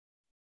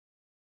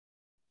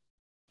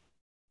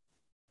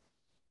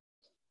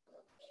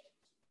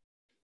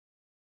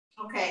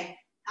Okay,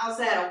 how's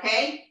that,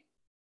 okay?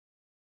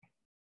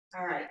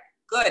 All right.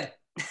 Good.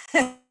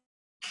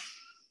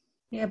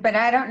 Yeah, but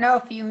I don't know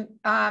if you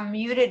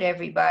muted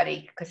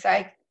everybody, because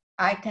I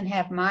can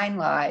have mine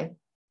live.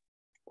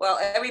 Well,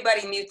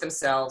 everybody mute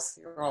themselves.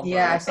 You're all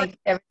Yeah, I fine. think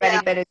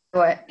everybody better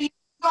do it. There's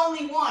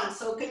only one,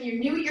 so can you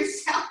mute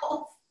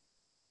yourself?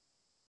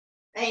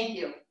 Thank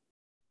you.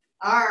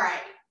 All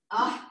right.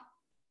 I'm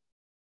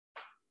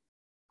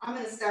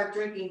going to start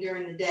drinking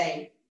during the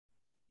day.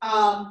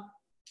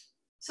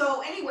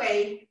 So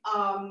anyway,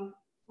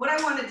 what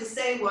I wanted to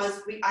say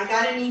was I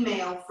got an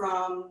email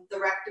from the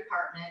rec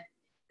department.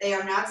 They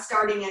are not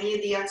starting any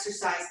of the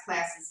exercise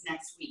classes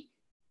next week.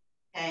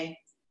 Okay.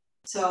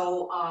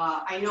 So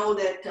I know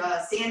that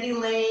Sandy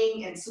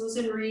Lang and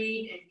Susan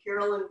Reed and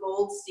Carolyn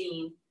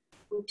Goldstein,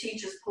 who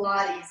teaches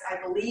Pilates, I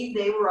believe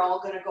they were all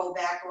going to go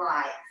back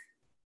live.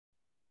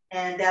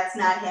 And that's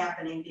not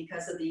happening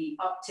because of the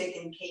uptick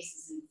in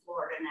cases in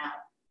Florida now.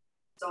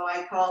 So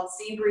I called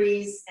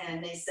Seabreeze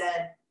and they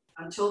said,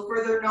 until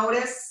further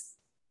notice,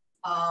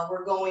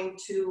 we're going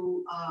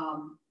to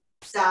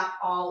stop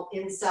all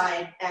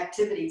inside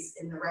activities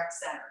in the rec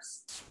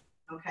centers.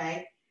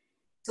 Okay,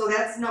 so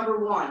that's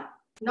number one.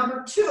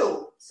 Number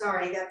two,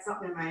 sorry, I got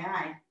something in my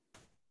eye.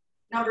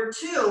 Number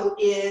two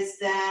is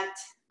that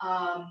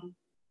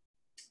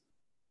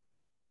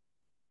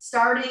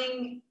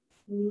starting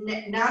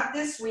not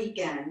this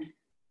weekend,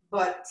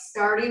 but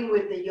starting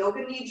with the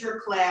Yoga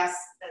Nidra class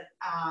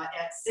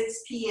at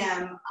 6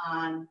 p.m.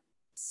 on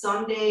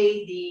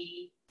Sunday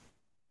the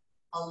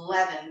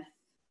 11th,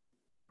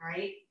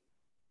 right?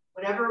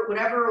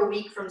 Whatever a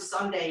week from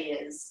Sunday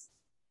is,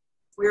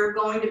 we're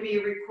going to be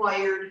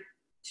required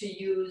to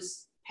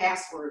use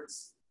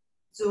passwords.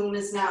 Zoom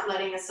is not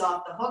letting us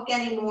off the hook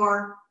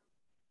anymore.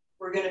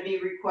 We're going to be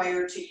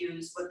required to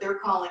use what they're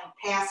calling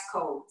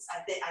passcodes.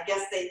 I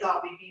guess they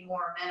thought we'd be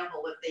more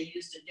amenable if they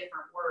used a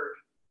different word.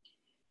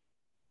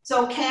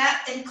 So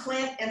Kat and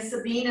Clint and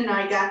Sabine and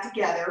I got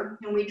together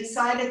and we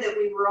decided that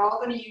we were all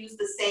going to use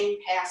the same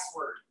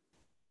password.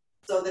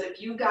 So that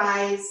if you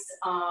guys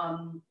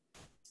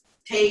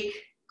take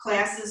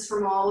classes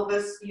from all of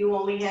us, you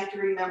only have to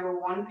remember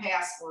one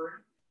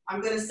password.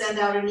 I'm going to send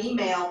out an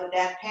email, but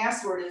that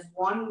password is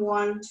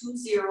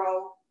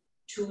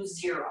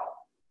 112020.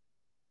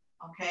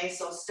 Okay,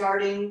 so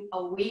starting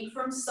a week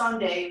from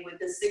Sunday with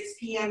the 6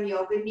 p.m.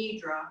 Yoga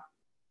Nidra,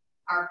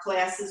 our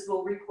classes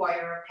will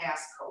require a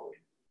passcode.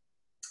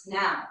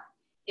 Now,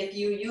 if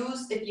you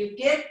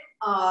get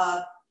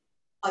a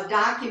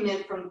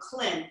document from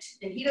Clint,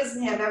 and he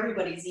doesn't have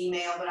everybody's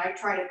email, but I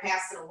try to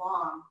pass it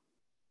along.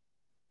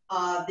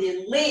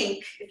 The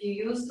link, if you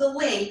use the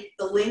link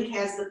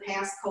has the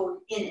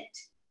passcode in it,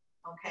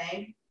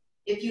 okay?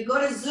 If you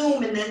go to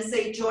Zoom and then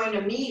say join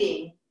a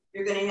meeting,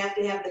 you're gonna have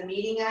to have the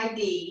meeting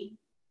ID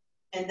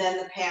and then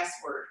the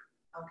password,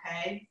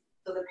 okay?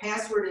 So the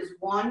password is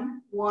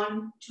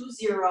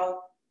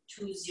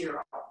 112020.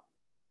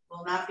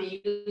 We'll not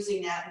be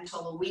using that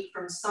until a week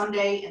from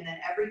Sunday, and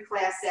then every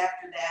class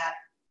after that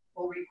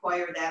will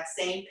require that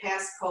same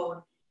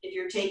passcode if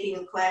you're taking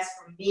a class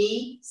from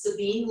me,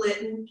 Sabine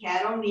Litton,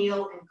 Kat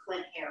O'Neill, and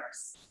Clint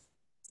Harris,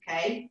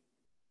 okay?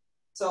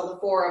 So the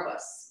four of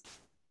us.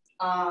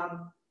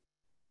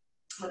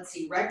 Let's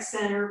see, rec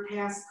center,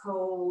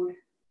 passcode,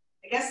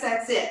 I guess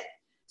that's it.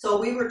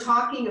 So we were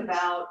talking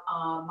about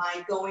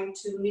my going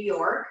to New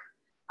York.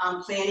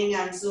 I'm planning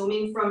on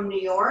Zooming from New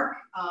York.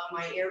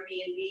 My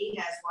Airbnb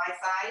has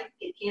Wi-Fi.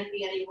 It can't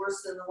be any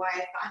worse than the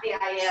Wi-Fi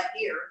I have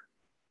here.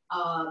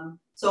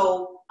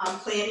 So I'm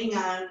planning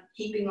on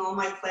keeping all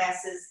my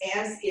classes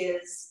as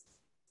is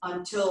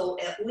until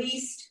at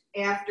least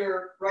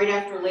right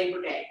after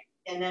Labor Day.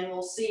 And then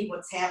we'll see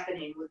what's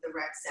happening with the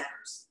rec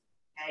centers,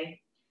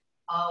 okay?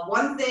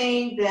 One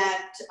thing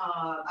that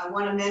I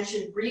want to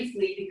mention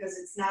briefly, because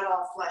it's not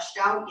all fleshed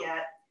out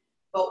yet,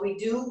 but we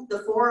do,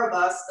 the four of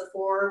us, the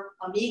four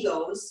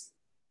amigos,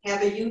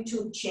 have a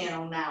YouTube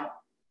channel now.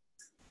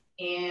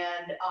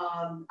 And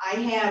I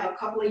have a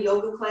couple of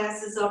yoga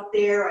classes up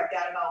there. I've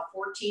got about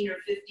 14 or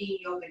 15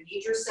 Yoga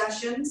Nidra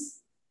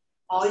sessions.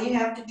 All you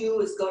have to do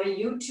is go to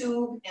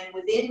YouTube, and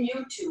within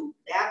YouTube,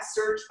 that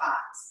search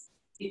box,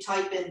 you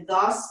type in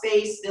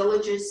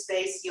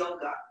 _villages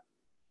yoga.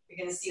 You're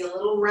going to see a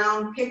little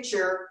round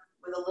picture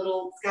with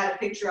it's got a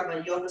picture of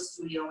a yoga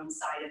studio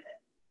inside of it.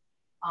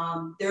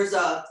 There's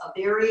a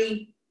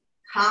very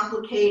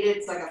complicated,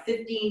 it's like a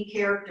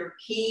 15-character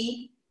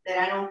key that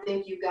I don't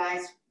think you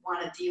guys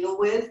want to deal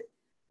with.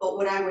 But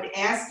what I would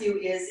ask you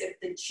is, if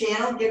the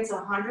channel gets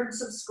 100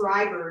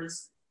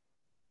 subscribers,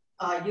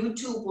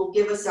 YouTube will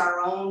give us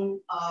our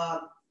own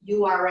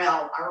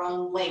URL, our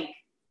own link.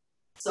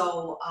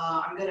 So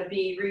I'm going to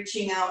be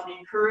reaching out and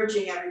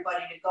encouraging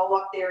everybody to go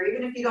up there.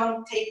 Even if you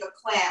don't take a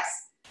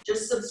class,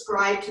 just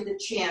subscribe to the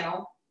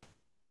channel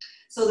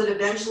so that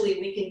eventually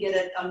we can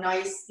get a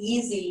nice,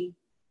 easy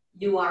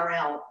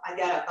URL. I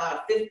got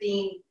about a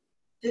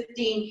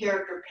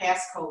 15-character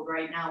passcode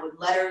right now with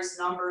letters,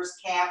 numbers,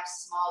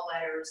 caps, small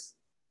letters.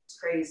 It's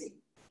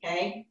crazy,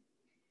 okay?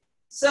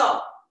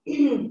 So,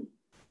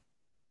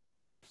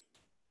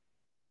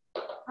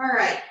 All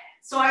right,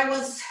 so I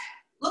was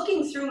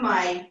looking through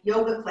my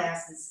yoga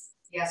classes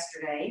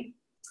yesterday,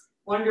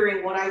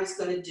 wondering what I was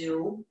going to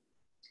do.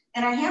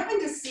 And I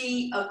happened to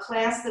see a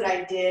class that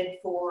I did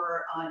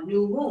for a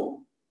new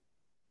moon.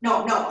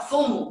 No, a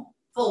full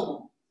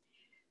moon.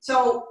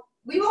 So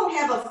we won't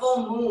have a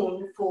full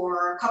moon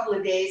for a couple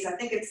of days. I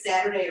think it's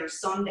Saturday or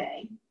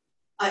Sunday.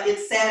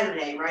 It's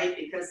Saturday, right?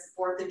 Because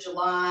 4th of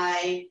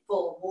July,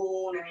 full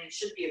moon. I mean, it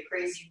should be a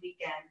crazy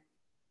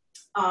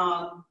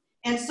weekend.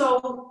 And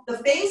so the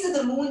phase of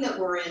the moon that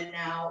we're in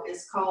now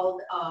is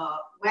called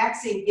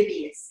waxing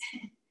gibbous.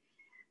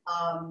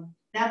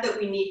 Not that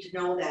we need to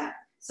know that.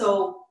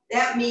 So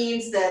that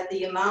means that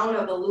the amount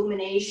of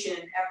illumination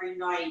every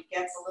night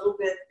gets a little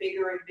bit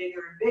bigger and bigger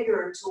and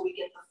bigger until we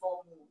get the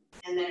full moon.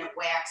 And then it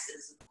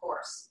waxes, of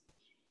course.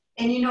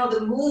 And you know,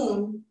 the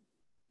moon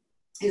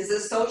is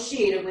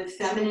associated with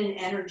feminine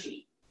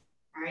energy,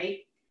 right?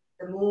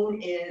 The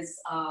moon is,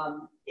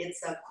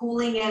 it's a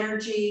cooling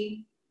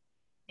energy,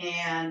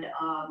 and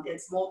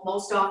it's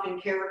most often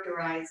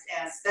characterized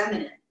as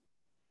feminine.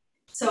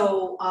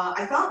 So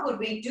I thought what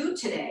we do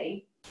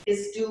today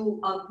is do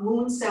a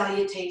moon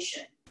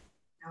salutation,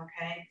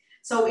 okay?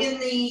 So in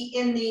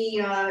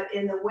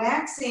the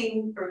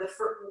waxing, or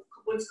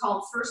what's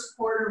called first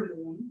quarter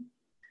moon,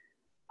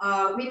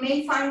 we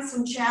may find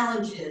some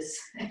challenges.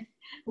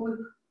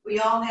 We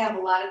all have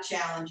a lot of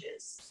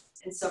challenges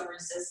and some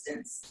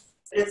resistance,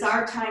 but it's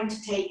our time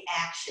to take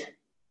action.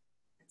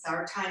 It's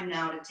our time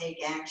now to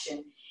take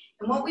action.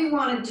 And what we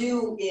want to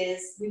do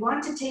is we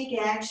want to take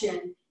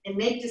action and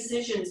make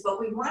decisions, but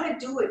we want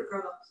to do it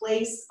from a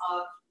place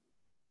of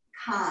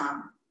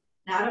calm,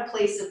 not a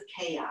place of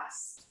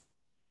chaos.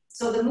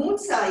 So the moon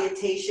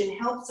salutation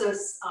helps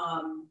us,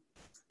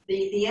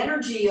 the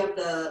energy of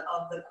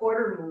the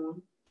quarter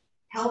moon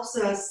helps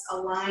us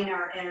align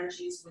our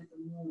energies with the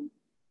moon,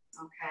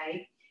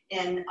 okay?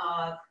 And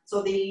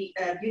so you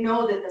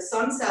know that the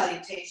sun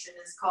salutation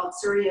is called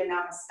Surya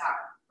Namaskar,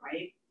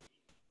 right?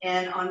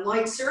 And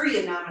unlike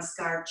Surya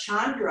Namaskar,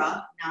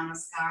 Chandra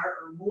Namaskar,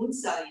 or moon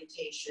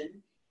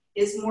salutation,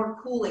 is more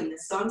cooling. The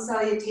sun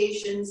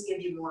salutations give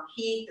you more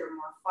heat, they're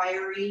more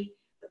fiery,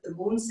 but the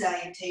moon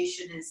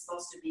salutation is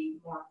supposed to be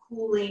more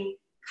cooling,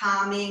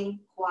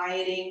 calming,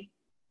 quieting.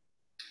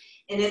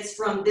 And it's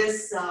from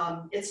this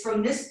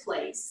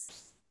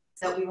place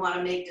that we want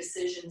to make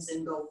decisions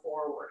and go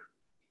forward.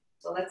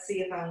 So let's see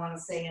if I want to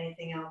say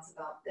anything else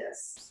about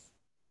this.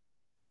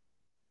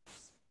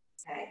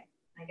 Okay.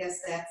 I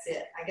guess that's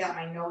it. I got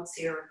my notes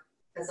here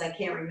because I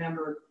can't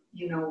remember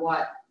you know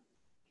what.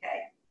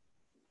 Okay.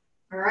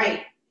 All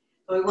right.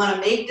 So we want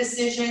to make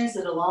decisions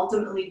that will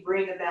ultimately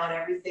bring about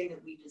everything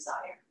that we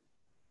desire.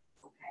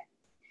 Okay.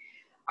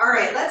 All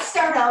right. Let's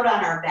start out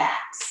on our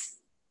backs.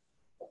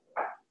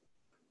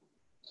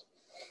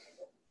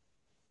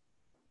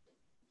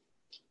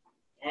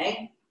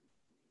 Okay.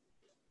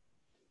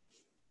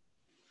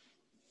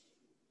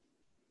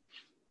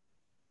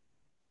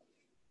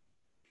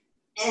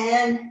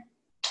 And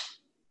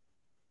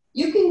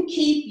you can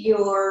keep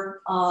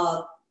your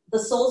the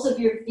soles of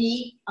your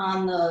feet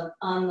on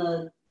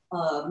the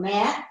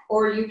mat,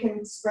 or you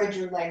can spread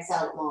your legs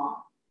out long.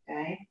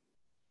 Okay.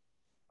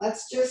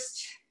 Let's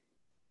just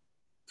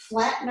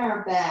flatten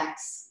our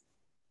backs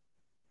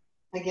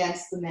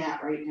against the mat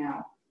right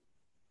now.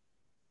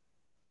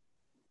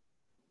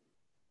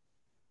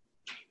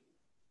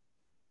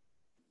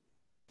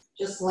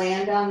 Just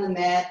land on the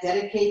mat.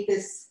 Dedicate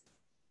this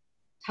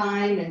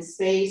time and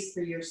space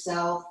for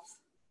yourself.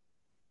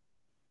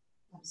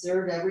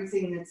 Observe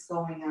everything that's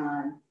going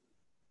on.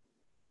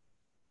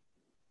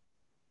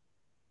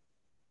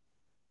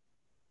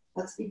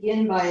 Let's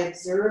begin by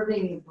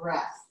observing the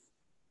breath.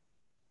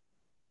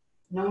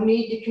 No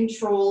need to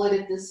control it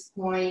at this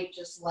point.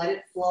 Just let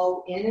it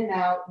flow in and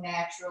out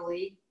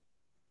naturally.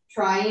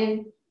 Try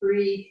and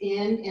breathe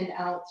in and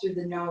out through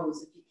the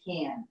nose if you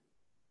can.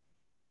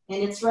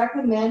 And it's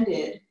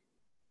recommended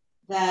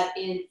that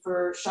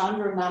for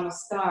Chandra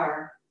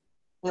Namaskar,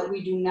 that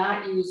we do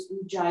not use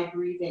ujjayi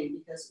breathing,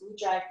 because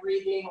ujjayi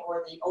breathing,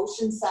 or the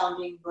ocean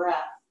sounding breath,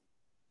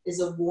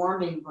 is a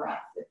warming breath.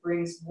 It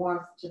brings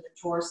warmth to the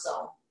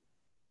torso.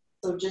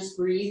 So just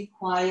breathe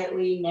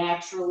quietly,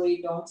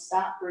 naturally. Don't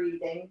stop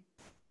breathing.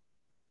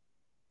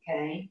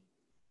 Okay.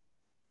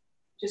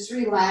 Just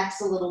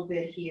relax a little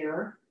bit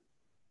here.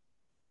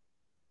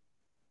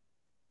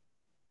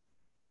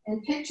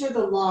 And picture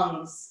the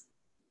lungs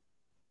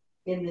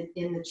in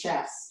the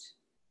chest.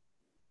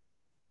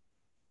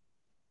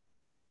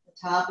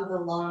 Top of the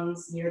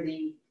lungs near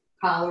the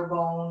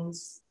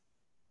collarbones,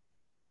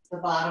 the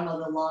bottom of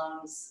the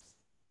lungs,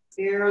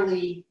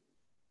 barely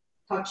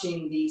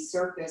touching the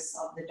surface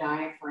of the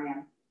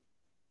diaphragm.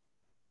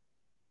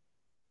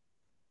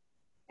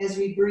 As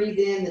we breathe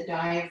in, the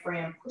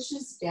diaphragm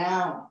pushes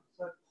down,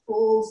 so it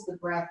pulls the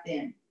breath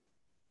in.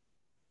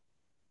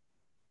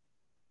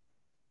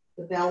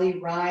 The belly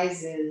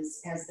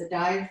rises as the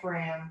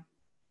diaphragm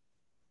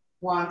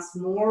wants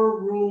more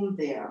room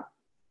there.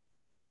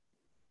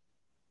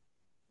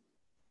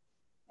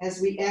 As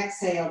we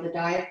exhale, the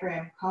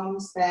diaphragm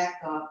comes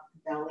back up, the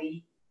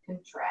belly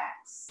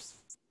contracts.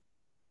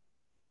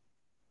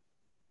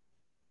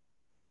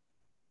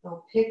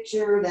 So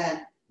picture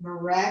that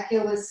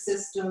miraculous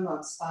system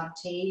of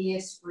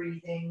spontaneous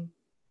breathing,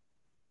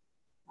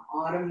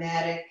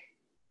 automatic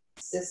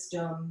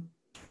system.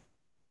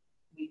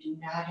 We do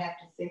not have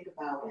to think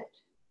about it.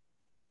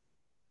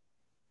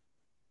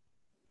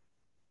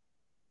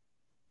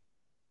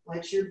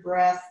 Let your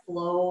breath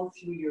flow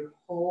through your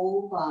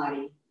whole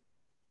body.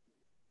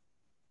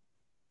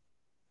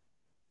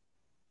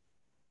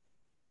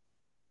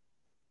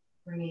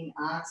 Bringing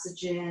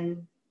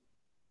oxygen,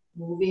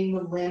 moving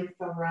the lymph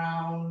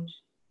around,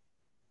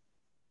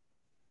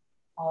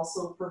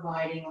 also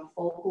providing a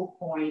focal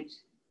point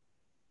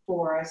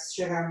for us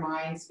should our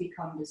minds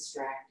become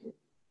distracted.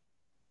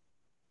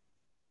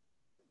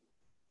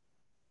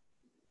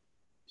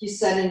 If you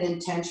set an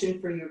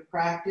intention for your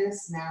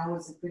practice, now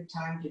is a good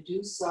time to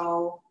do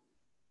so.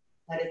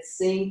 Let it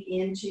sink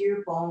into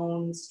your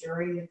bones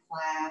during the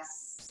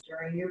class,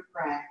 during your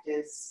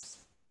practice.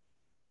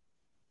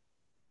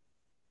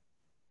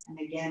 And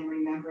again,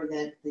 remember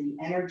that the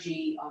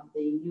energy of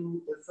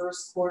the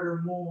first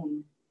quarter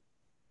moon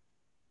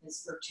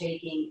is for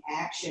taking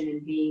action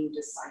and being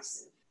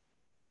decisive.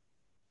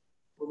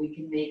 Where we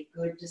can make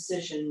good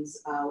decisions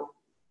about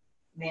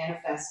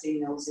manifesting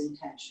those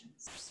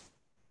intentions.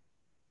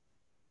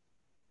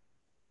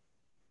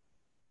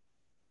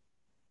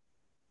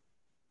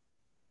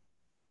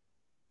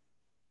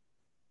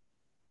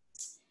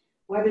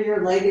 Whether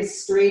your leg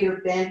is straight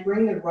or bent,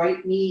 bring the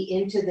right knee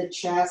into the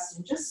chest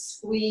and just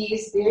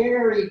squeeze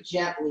very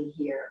gently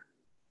here.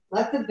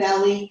 Let the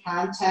belly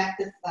contact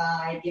the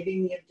thigh,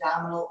 giving the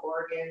abdominal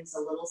organs a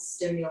little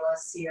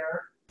stimulus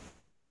here.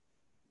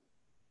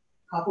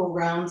 Couple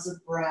rounds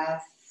of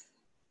breath.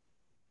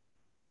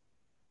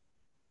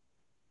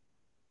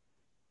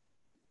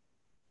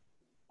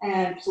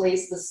 And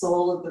place the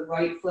sole of the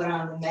right foot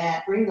on the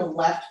mat. Bring the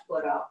left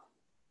foot up.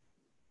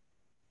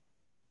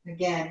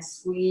 Again,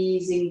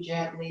 squeezing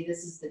gently.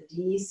 This is the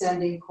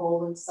descending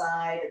colon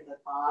side of the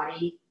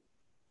body.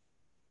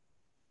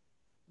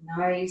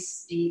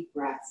 Nice deep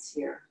breaths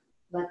here.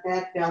 Let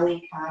that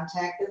belly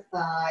contact the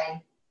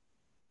thigh.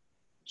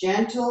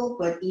 Gentle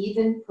but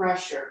even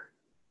pressure.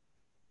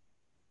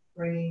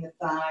 Bringing the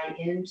thigh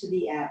into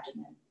the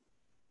abdomen.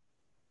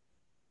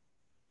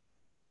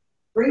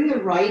 Bring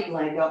the right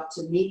leg up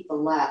to meet the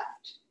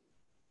left.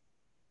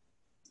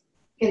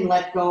 You can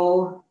let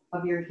go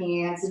of your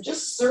hands and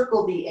just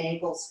circle the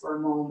ankles for a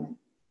moment.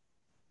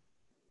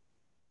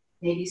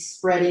 Maybe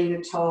spreading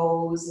the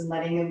toes and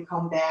letting them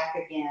come back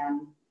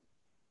again.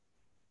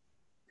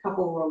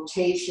 Couple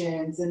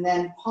rotations and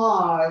then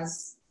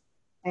pause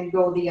and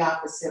go the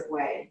opposite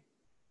way.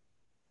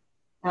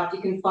 Now, if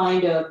you can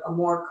find a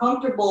more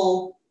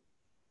comfortable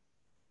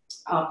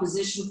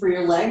position for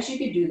your legs, you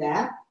could do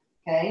that,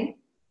 okay?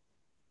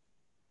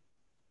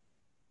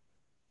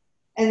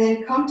 And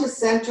then come to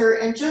center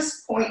and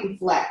just point and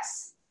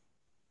flex.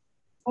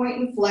 Point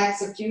and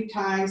flex a few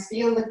times.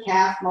 Feel the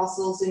calf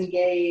muscles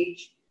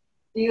engage.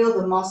 Feel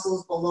the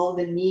muscles below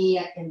the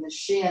knee and the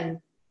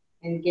shin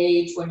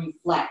engage when you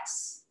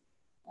flex.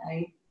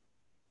 Okay?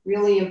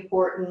 Really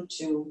important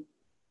to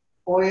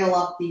oil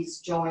up these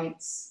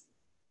joints.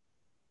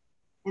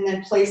 And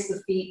then place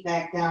the feet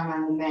back down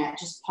on the mat.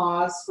 Just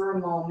pause for a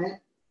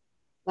moment.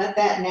 Let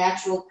that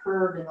natural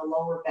curve in the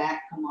lower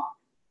back come up.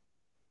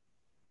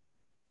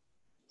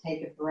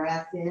 Take a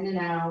breath in and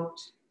out.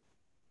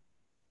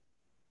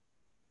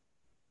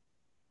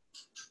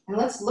 And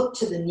let's look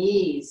to the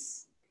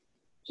knees.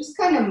 Just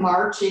kind of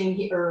marching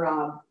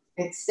here,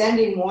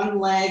 extending one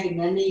leg and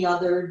then the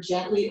other,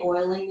 gently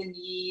oiling the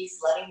knees,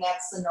 letting that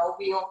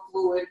synovial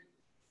fluid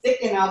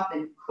thicken up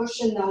and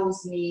cushion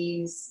those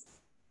knees.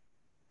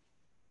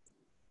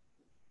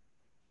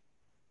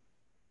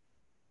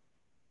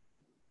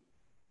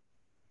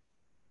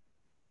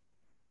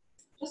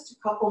 Just a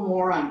couple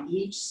more on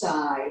each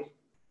side.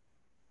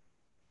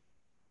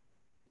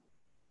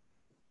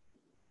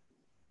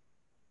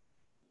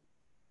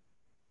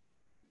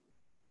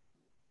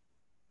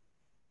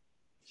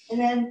 And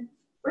then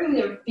bring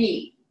their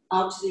feet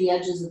out to the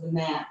edges of the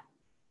mat.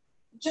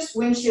 Just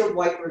windshield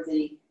wiper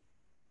the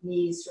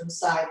knees from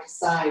side to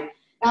side.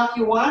 Now, if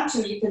you want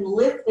to, you can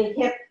lift the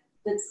hip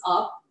that's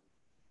up.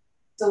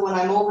 So when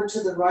I'm over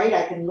to the right,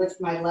 I can lift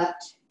my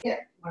left hip.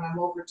 When I'm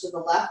over to the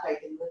left, I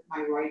can lift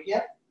my right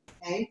hip.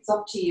 Okay, it's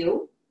up to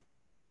you.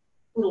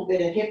 A little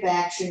bit of hip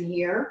action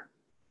here.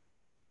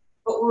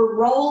 But we're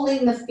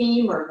rolling the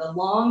femur, the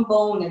long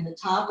bone in the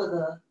top of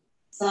the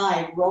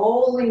side,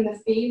 rolling the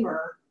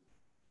femur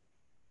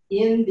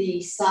in the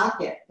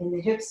socket, in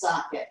the hip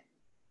socket.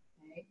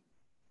 Okay.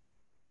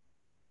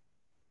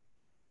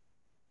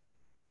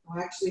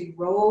 We're actually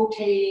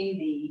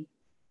rotating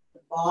the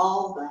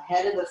ball, the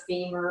head of the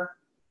femur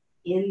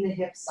in the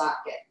hip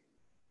socket.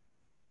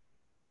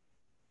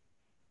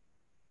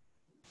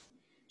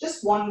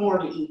 Just one more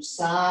to each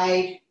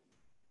side.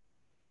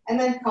 And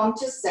then come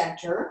to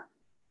center.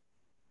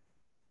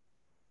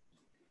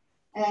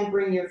 And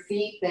bring your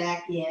feet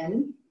back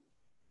in.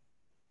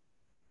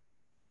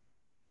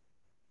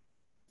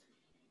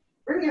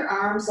 bring your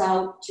arms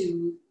out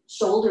to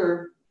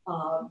shoulder,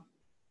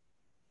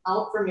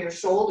 out from your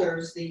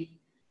shoulders, the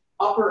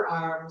upper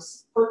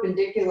arms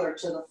perpendicular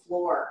to the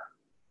floor.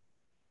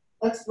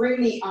 Let's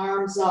bring the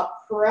arms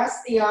up,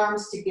 press the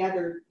arms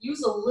together.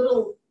 Use a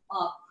little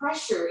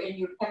pressure in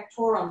your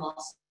pectoral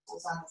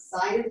muscles on the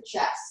side of the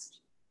chest.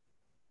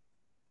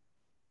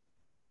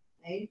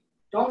 Okay?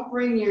 Don't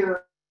bring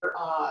your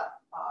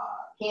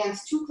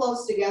hands too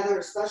close together,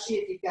 especially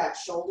if you've got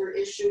shoulder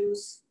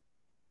issues.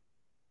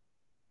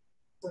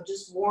 So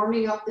just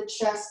warming up the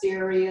chest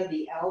area,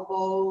 the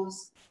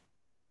elbows,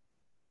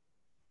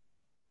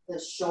 the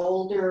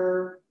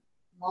shoulder,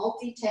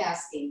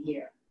 multitasking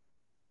here.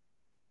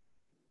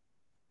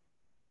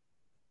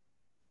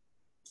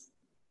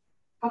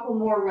 Couple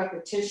more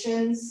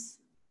repetitions.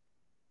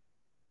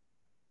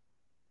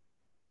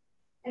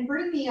 And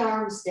bring the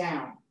arms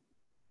down.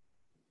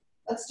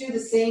 Let's do the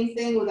same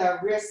thing with our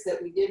wrists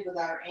that we did with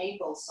our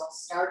ankles. So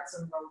start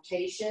some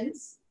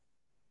rotations.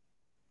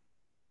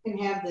 You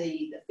can have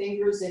the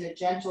fingers in a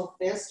gentle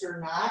fist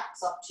or not,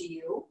 it's up to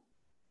you.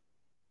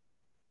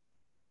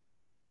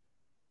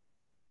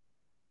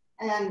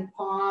 And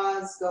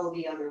pause, go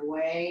the other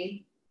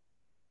way.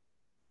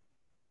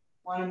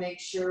 Want to make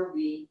sure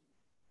we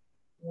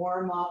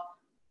warm up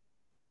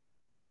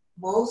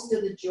most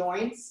of the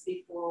joints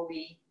before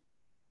we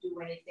do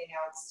anything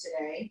else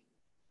today.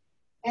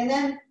 And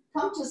then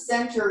come to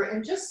center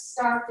and just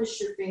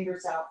starfish your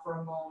fingers out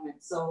for a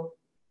moment. So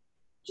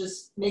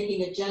just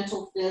making a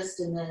gentle fist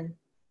and then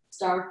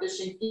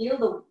starfishing.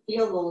 Feel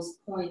those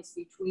points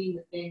between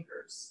the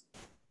fingers.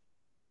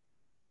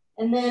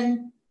 And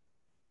then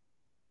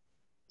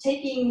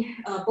taking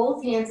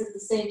both hands at the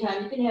same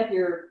time. You can have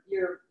your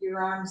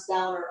arms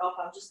down or up.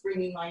 I'm just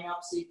bringing mine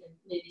up so you can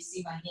maybe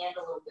see my hand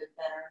a little bit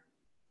better.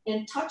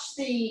 And touch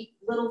the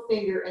little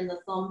finger and the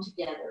thumb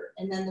together,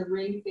 and then the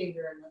ring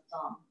finger and the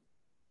thumb,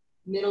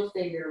 middle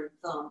finger and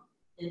thumb,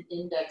 and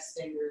index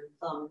finger and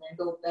thumb, and then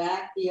go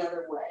back the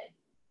other way.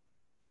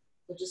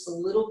 So just a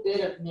little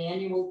bit of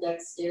manual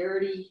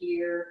dexterity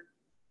here,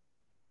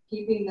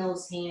 keeping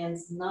those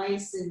hands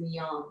nice and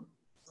young.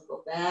 So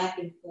go back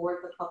and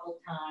forth a couple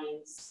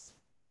times.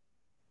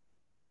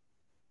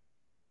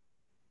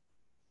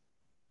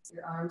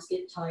 Your arms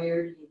get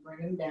tired, you bring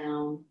them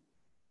down.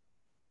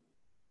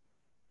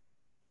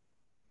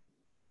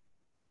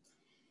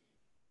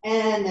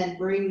 And then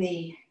bring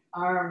the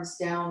arms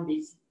down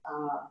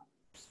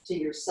to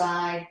your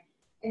side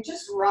and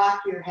just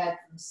rock your head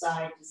from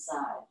side to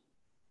side.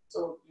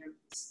 So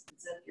as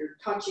if you're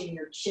touching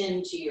your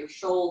chin to your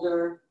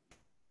shoulder,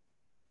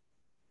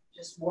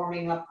 just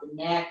warming up the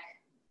neck.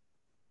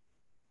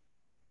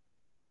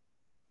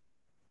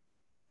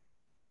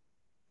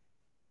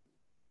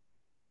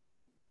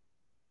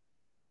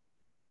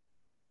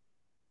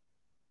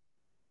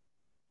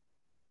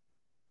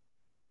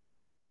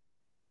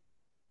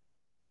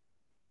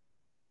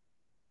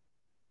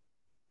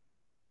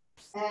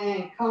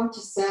 And come to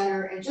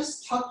center and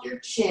just tuck your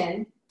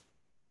chin,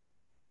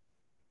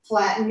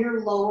 flatten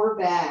your lower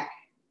back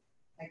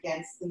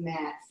against the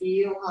mat.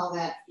 Feel how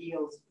that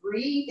feels.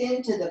 Breathe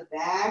into the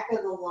back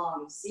of the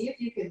lungs. See if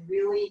you can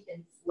really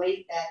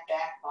inflate that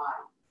back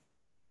body.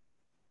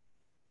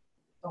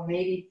 So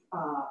maybe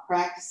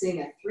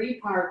practicing a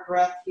 3-part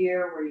breath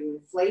here where you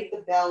inflate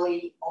the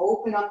belly,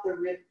 open up the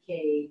rib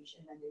cage,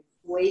 and then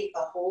inflate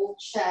the whole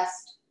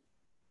chest,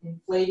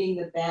 inflating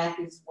the back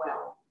as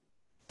well.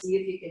 See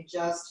if you can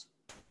just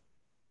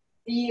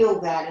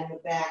feel that in the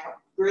back.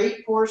 A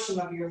great portion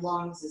of your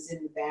lungs is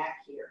in the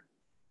back here.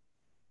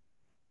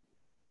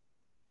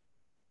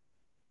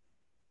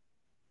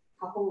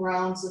 Couple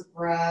rounds of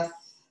breath.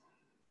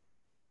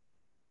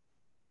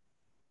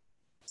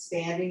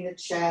 Expanding the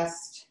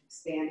chest,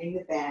 expanding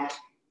the back.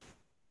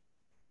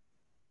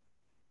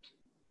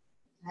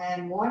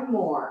 And one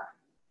more.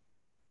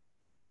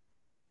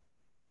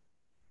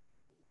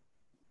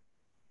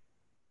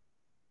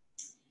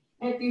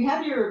 And if you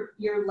have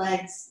your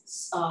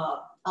legs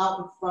out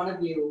in front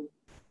of you,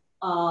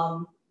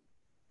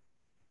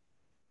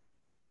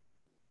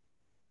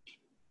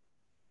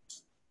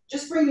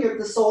 just bring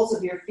the soles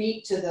of your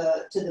feet to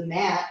the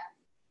mat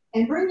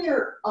and bring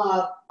your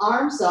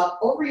arms up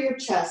over your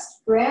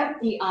chest. Grab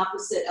the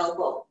opposite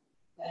elbow,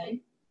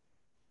 okay?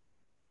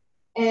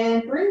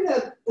 And bring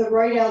the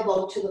right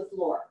elbow to the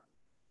floor.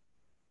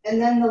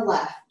 And then the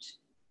left,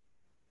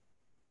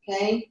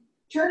 okay?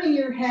 Turning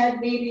your head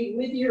maybe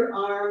with your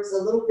arms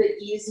a little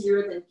bit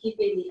easier than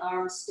keeping the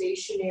arms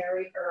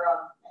stationary or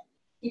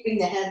keeping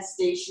the head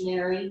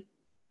stationary.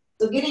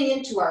 So getting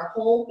into our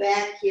whole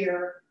back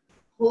here,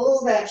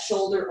 pull that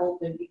shoulder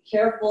open. Be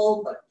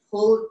careful, but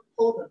pull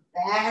the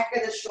back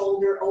of the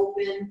shoulder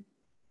open,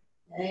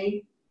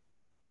 okay?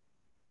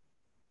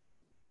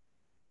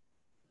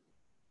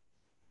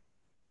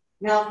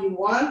 Now if you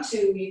want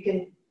to, you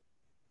can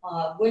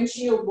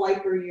windshield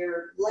wiper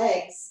your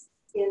legs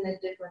in a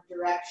different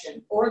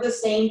direction or the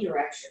same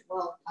direction.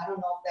 Well, I don't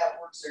know if that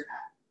works or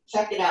not.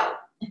 Check it out.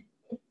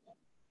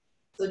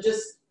 So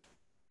just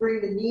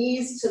bring the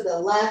knees to the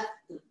left,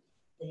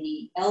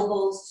 the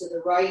elbows to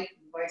the right,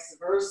 vice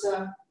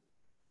versa.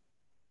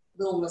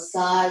 Little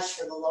massage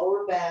for the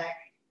lower back.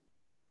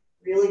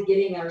 Really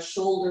getting our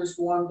shoulders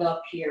warmed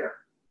up here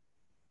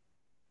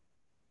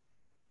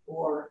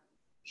for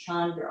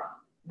Chandra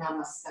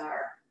Namaskar.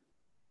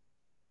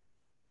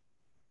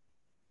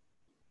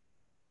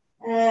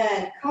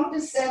 And come to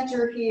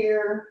center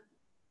here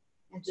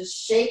and just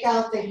shake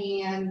out the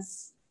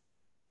hands.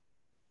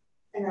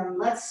 And then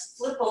let's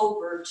flip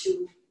over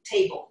to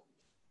table,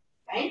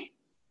 okay?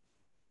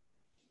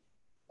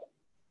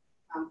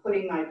 I'm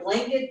putting my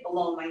blanket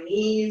below my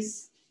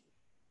knees.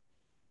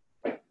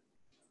 I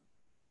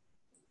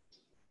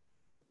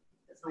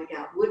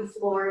got wood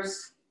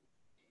floors.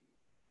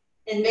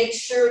 And make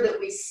sure that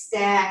we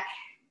stack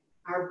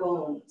our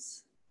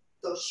bones.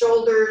 So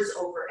shoulders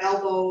over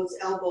elbows,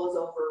 elbows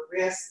over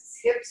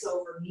wrists, hips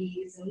over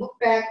knees, and look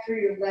back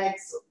through your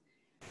legs. So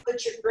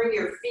bring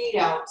your feet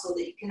out so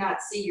that you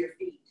cannot see your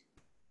feet,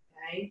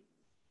 okay?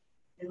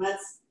 And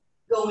let's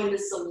go into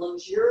some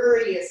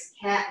luxurious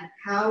cat and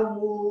cow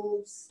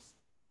moves.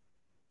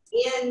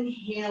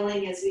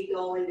 Inhaling as we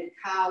go into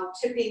cow,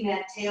 tipping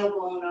that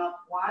tailbone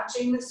up,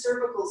 watching the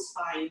cervical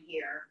spine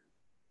here.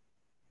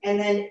 And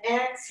then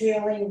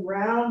exhaling,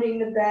 rounding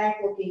the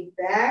back, looking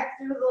back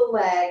through the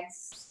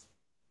legs.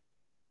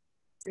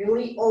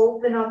 Really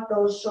open up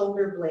those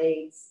shoulder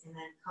blades and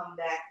then come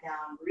back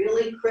down.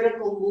 Really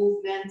critical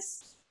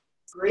movements,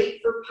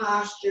 great for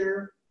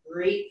posture,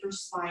 great for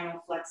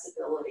spinal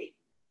flexibility.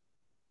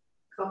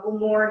 Couple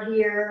more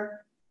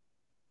here.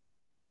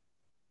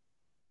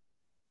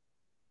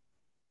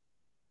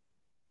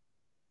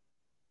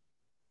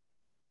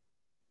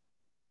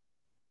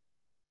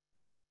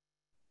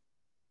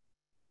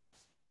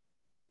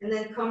 And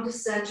then come to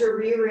center,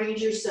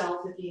 rearrange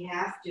yourself if you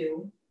have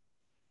to.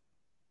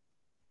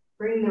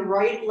 Bring the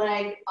right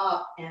leg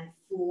up and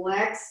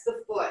flex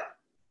the foot.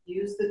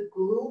 Use the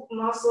glute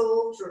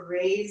muscle to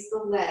raise the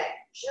leg,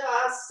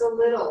 just a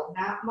little,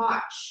 not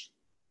much.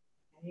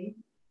 Okay?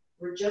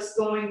 We're just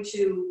going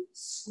to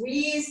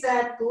squeeze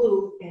that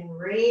glute and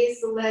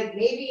raise the leg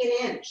maybe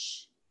an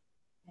inch.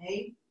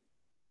 Okay?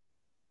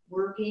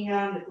 Working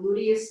on the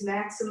gluteus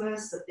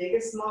maximus, the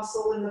biggest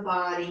muscle in the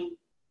body.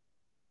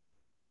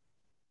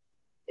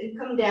 And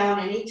come down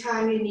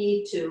anytime you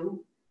need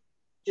to.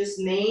 Just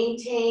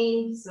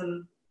maintain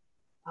some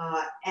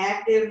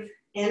active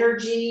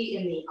energy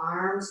in the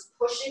arms,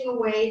 pushing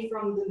away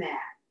from the mat.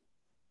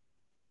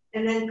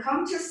 And then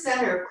come to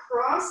center,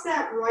 cross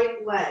that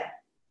right leg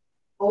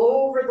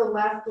over the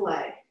left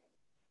leg.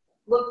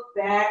 Look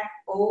back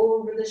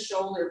over the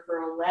shoulder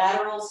for a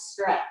lateral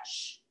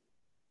stretch.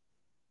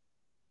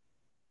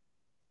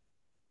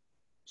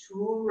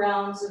 2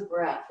 rounds of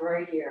breath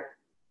right here.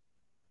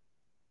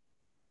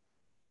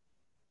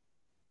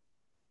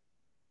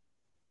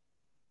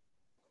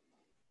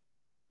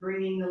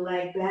 Bringing the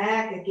leg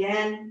back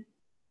again,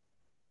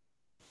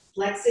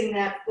 flexing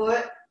that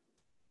foot,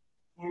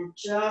 and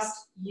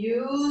just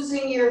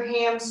using your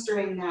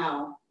hamstring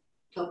now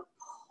to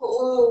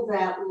pull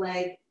that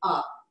leg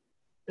up.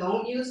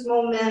 Don't use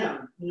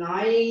momentum,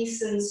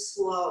 nice and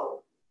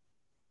slow.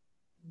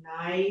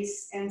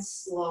 Nice and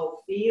slow.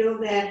 Feel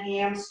that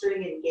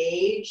hamstring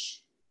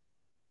engage.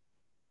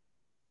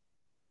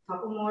 A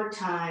couple more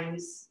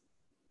times.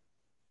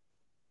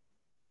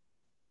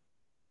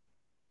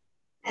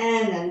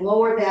 And then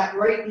lower that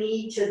right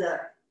knee to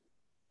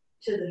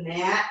the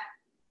mat.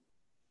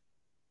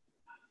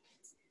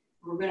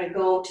 We're going to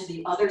go to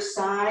the other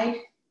side.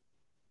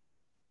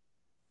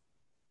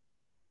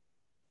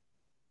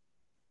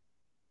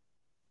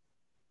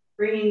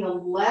 Bringing the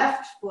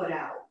left foot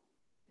out,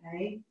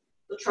 okay?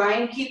 So try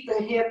and keep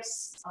the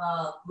hips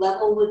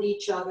level with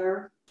each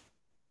other.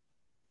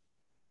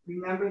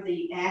 Remember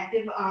the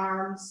active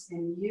arms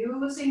and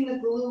using the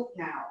glute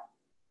now.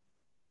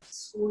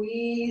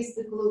 Squeeze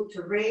the glute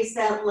to raise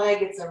that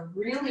leg. It's a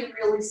really,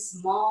 really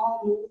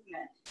small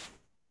movement.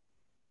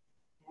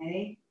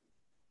 Okay?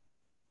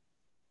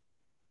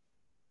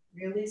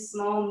 Really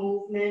small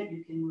movement.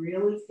 You can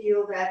really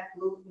feel that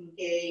glute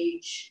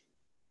engage.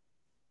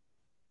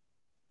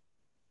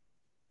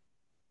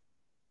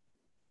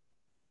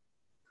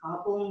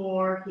 Couple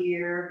more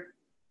here.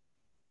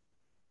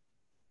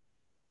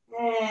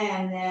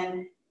 And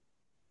then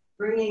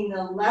bringing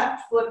the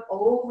left foot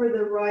over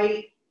the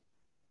right.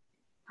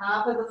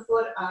 Top of the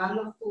foot on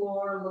the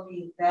floor,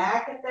 looking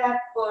back at that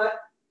foot.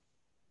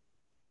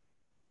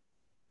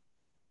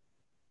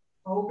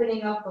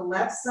 Opening up the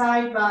left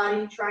side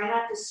body. Try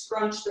not to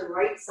scrunch the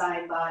right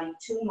side body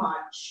too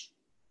much.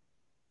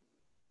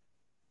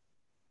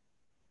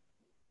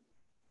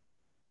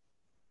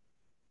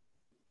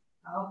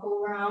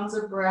 Couple rounds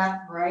of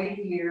breath right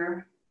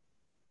here.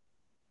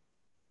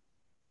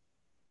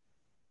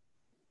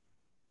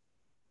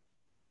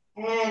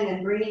 And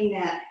then bringing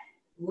that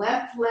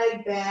left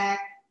leg back.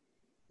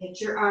 Get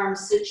your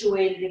arms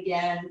situated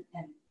again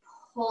and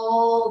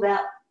pull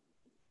that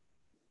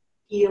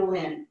heel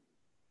in.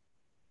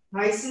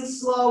 Nice and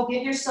slow.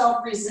 Give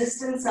yourself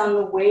resistance on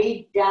the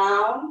way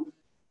down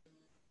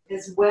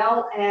as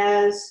well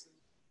as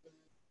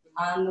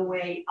on the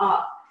way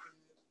up.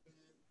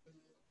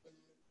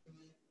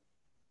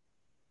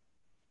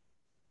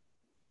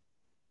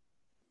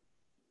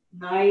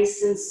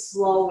 Nice and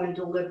slow and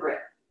deliberate.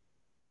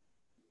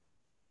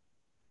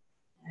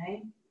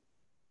 Okay.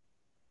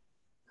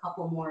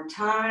 Couple more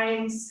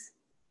times.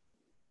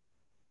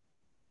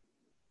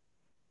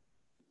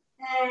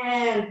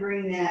 And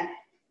bring that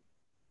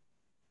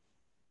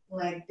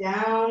leg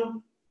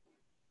down.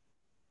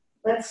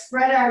 Let's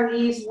spread our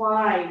knees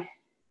wide.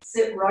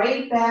 Sit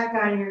right back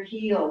on your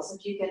heels.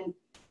 If you can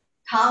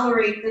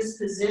tolerate this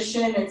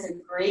position, it's a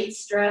great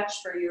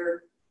stretch for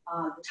your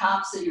the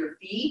tops of your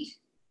feet.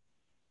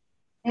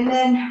 And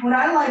then what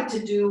I like to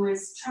do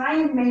is try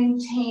and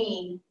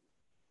maintain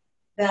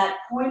that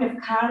point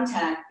of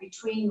contact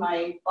between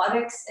my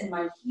buttocks and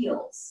my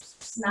heels.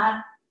 It's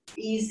not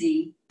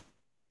easy,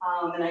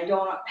 and I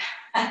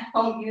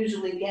don't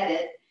usually get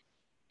it,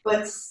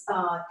 but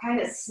kind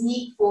of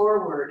sneak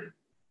forward,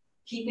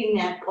 keeping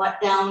that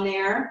butt down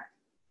there,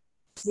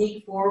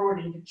 sneak forward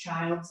into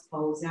child's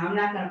pose. Now I'm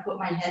not going to put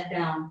my head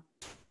down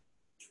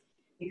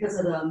because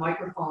of the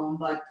microphone,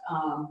 but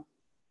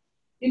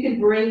you can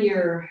bring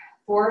your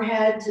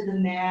forehead to the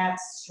mat,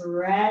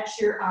 stretch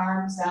your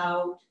arms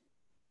out,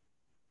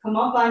 come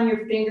up on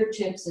your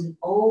fingertips and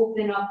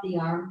open up the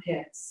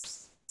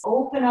armpits.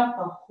 Open up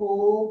the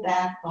whole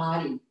back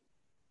body.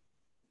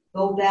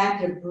 Go back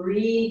to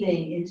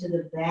breathing into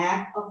the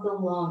back of the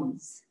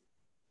lungs.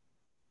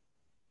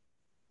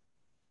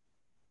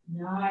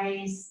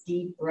 Nice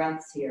deep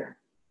breaths here.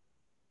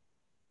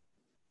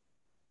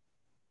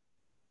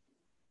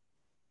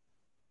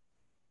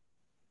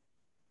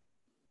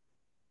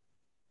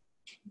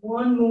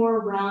 One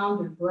more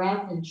round of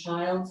breath in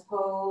child's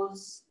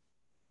pose.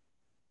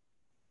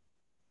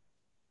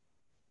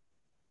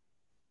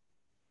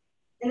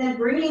 And then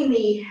bringing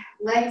the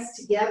legs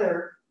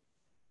together,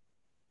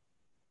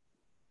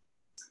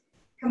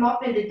 come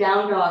up into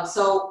down dog.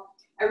 So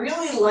I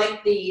really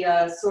like the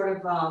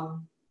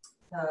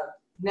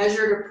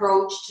measured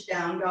approach to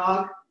down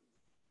dog.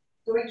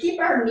 So we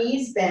keep our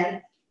knees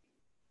bent.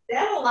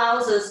 That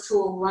allows us to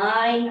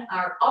align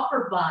our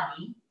upper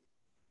body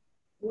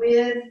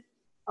with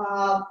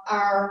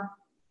our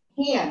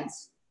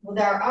hands, with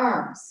our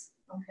arms,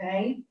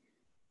 okay?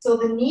 So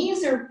the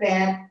knees are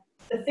bent,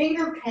 the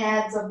finger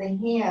pads of the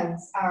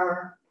hands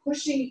are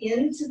pushing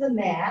into the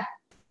mat,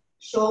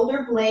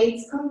 shoulder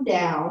blades come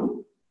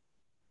down,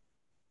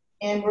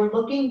 and we're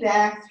looking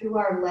back through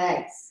our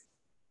legs.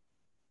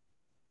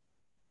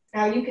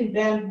 Now you can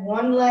bend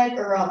one leg,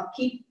 or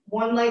keep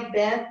one leg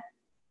bent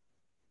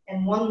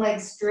and one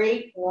leg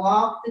straight,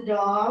 walk the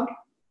dog,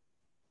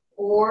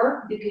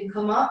 or you can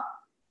come up,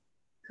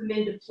 come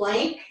into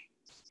plank.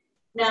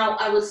 Now,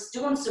 I was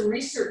doing some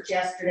research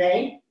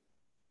yesterday,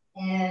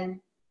 and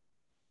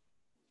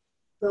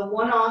the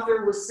one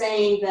author was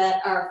saying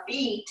that our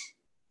feet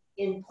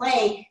in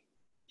plank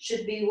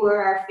should be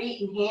where our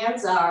feet and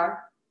hands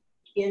are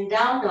in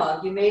down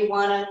dog. You may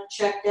want to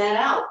check that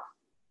out.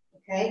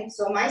 Okay,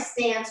 so my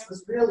stance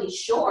was really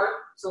short,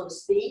 so to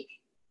speak.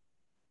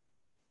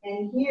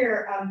 And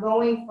here I'm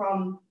going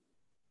from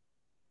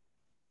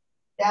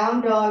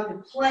down dog to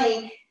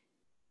plank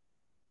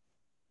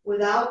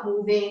without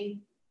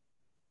moving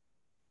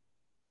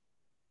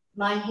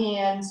my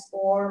hands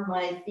or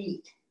my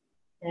feet,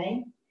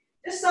 okay?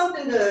 Just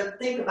something to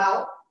think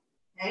about,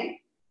 okay?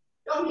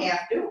 Don't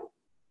have to.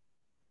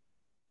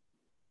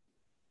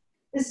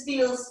 This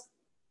feels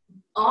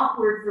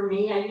awkward for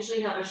me. I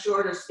usually have a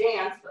shorter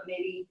stance, but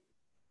maybe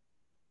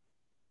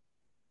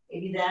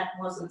that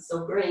wasn't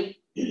so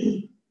great.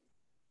 And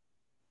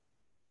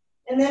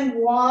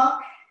then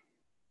walk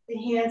the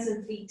hands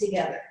and feet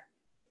together.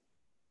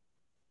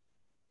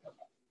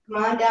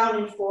 Come on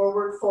down in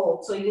forward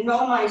fold. So you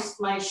know my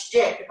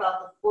shtick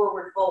about the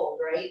forward fold,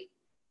 right?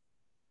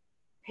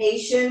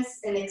 Patience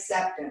and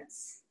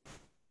acceptance.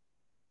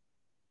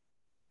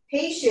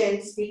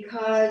 Patience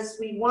because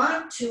we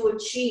want to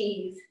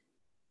achieve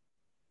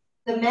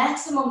the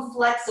maximum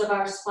flex of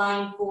our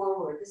spine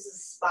forward. This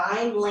is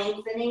spine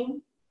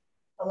lengthening.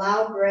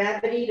 Allow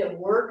gravity to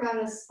work on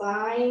the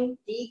spine,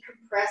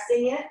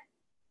 decompressing it.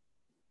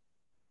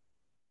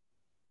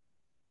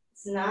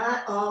 It's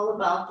not all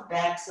about the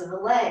backs of the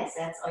legs.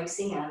 That's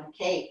icing on the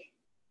cake.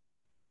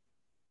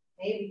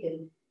 Okay, we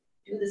can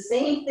do the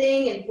same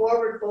thing in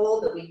forward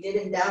fold that we did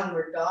in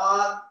downward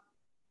dog.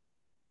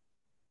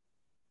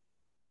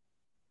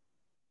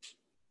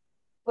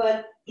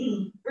 But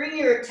bring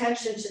your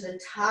attention to the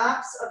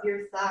tops of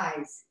your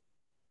thighs.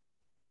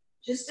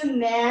 Just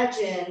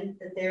imagine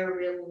that they're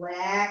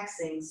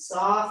relaxing,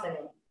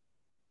 softening.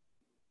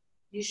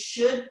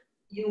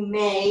 You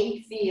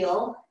may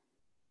feel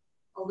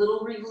a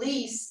little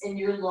release in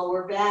your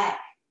lower back.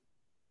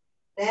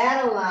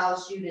 That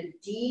allows you to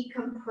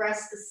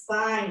decompress the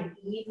spine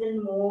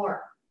even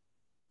more.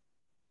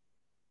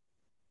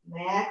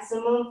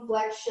 Maximum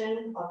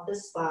flexion of the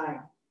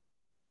spine.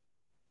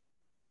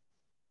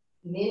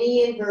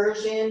 Mini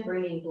inversion,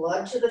 bringing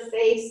blood to the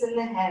face and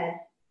the head.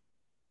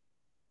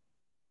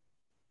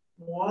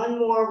 One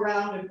more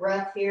round of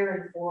breath here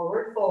in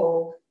forward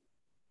fold.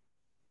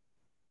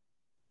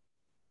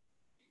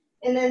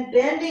 And then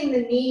bending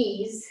the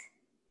knees,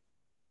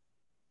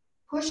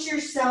 push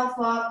yourself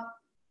up.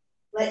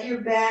 Let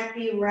your back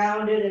be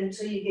rounded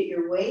until you get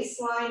your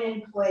waistline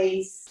in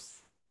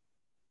place.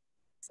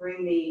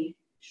 Bring the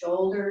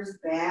shoulders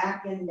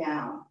back and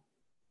down.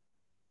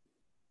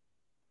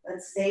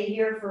 Let's stay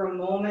here for a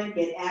moment,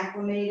 get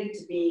acclimated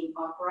to being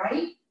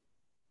upright.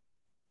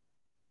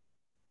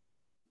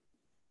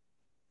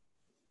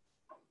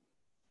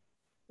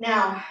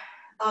 Now,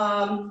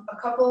 a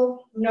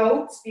couple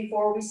notes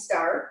before we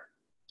start.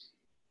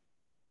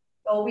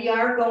 So we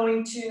are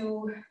going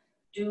to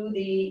do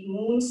the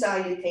moon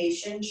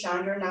salutation,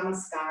 Chandra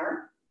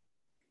Namaskar,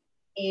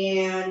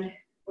 and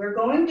we're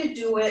going to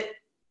do it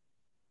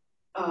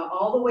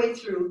all the way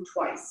through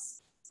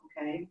twice,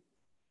 okay?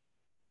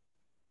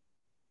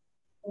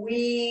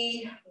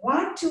 We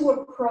want to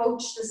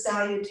approach the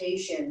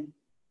salutation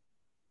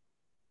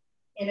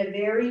in a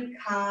very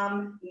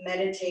calm,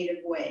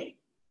 meditative way.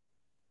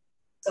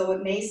 So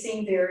it may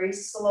seem very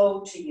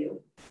slow to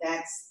you.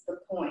 That's the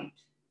point,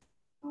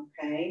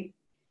 okay?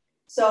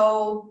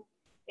 So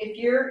if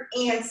you're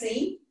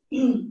antsy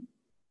and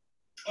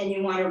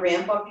you want to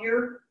ramp up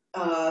your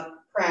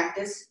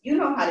practice, you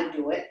know how to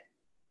do it,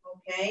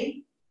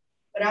 okay?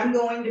 But I'm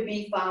going to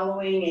be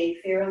following a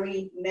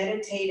fairly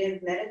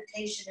meditative,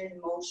 meditation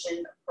in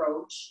motion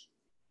approach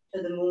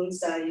to the moon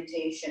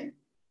salutation,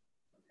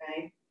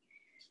 okay?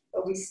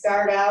 But we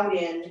start out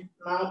in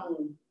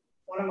mountain,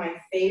 one of my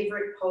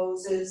favorite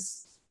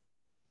poses.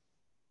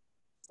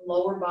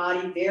 Lower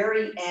body,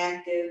 very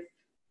active.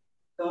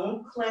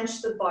 Don't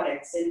clench the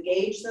buttocks.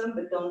 Engage them,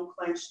 but don't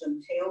clench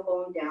them.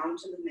 Tailbone down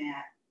to the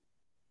mat.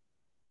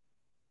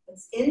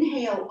 Let's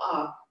inhale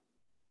up.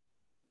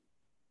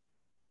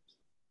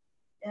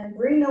 And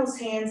bring those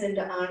hands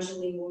into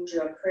Anjali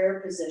Mudra, prayer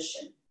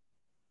position.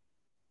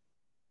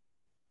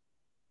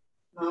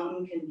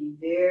 Mountain can be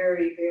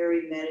very,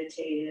 very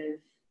meditative.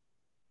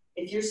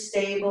 If you're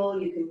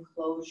stable, you can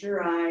close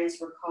your eyes,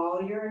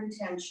 recall your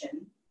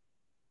intention.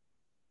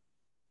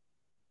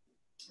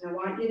 And I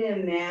want you to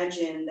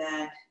imagine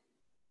that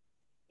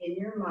in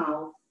your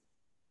mouth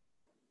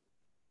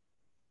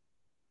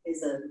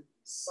is a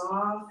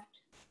soft,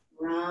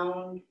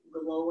 round,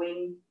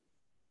 glowing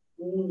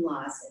moon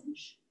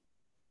lozenge.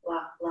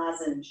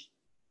 Lozenge.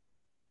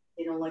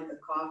 You know, like the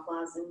cough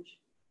lozenge?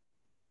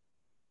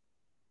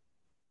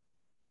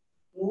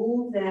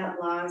 Move that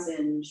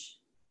lozenge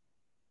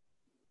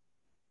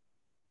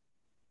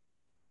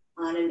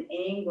on an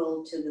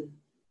angle to the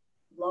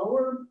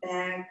lower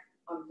back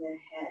of the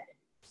head.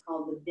 It's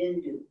called the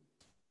bindu.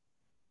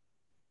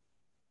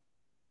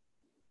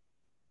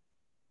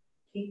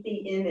 Keep the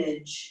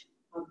image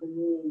of the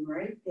moon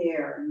right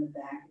there in the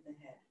back of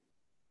the head.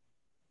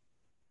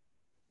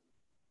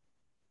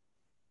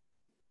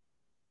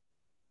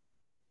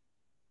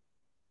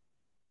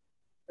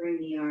 Bring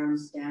the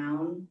arms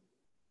down.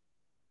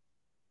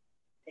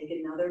 Take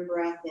another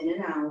breath in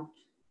and out.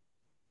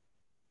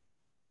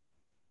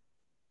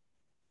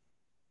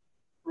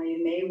 Now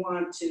you may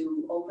want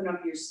to open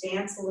up your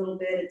stance a little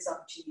bit. It's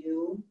up to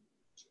you.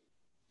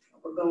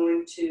 We're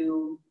going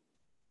to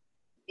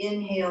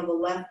inhale the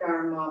left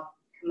arm up.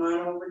 Come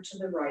on over to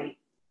the right.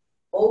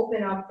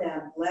 Open up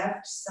that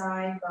left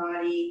side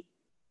body.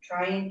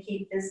 Try and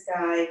keep this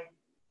guy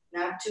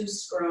not too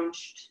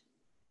scrunched.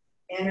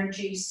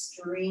 Energy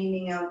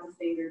streaming out the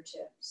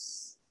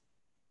fingertips.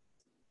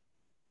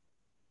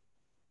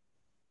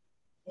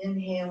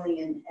 Inhaling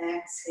and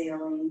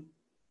exhaling.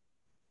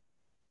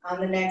 On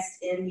the next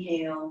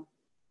inhale,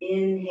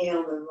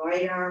 inhale the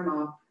right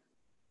arm up.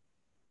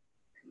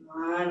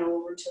 Come on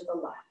over to the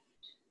left.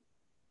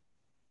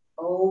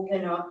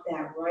 Open up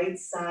that right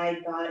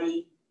side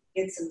body.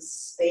 Get some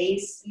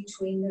space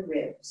between the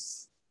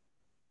ribs.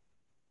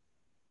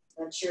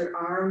 Let your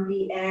arm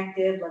be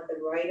active. Let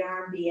the right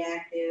arm be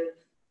active.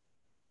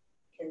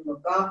 You can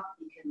look up,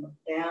 you can look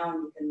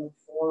down, you can look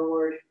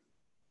forward.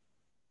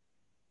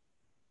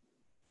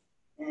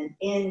 And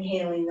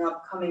inhaling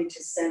up, coming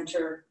to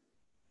center.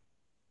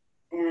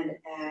 And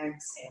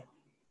exhaling.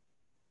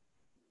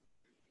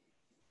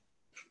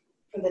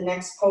 For the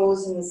next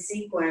pose in the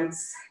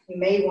sequence, you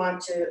may want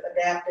to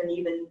adapt an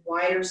even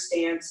wider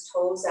stance,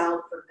 toes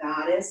out for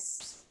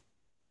goddess.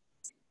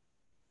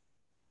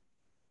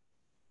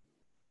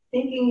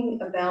 Thinking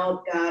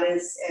about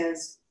goddess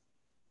as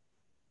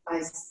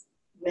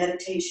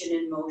meditation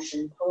in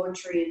motion,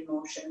 poetry in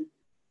motion,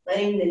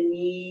 letting the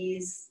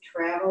knees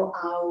travel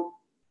out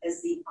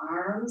as the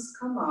arms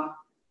come up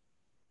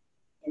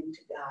into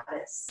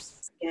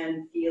goddess.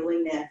 Again,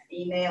 feeling that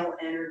female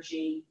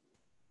energy,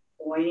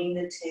 pointing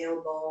the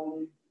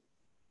tailbone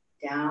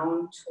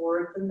down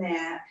toward the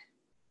mat.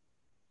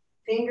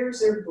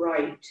 Fingers are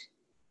bright,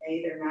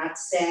 okay? They're not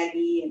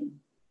saggy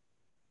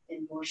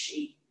and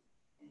mushy.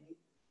 Okay?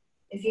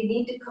 If you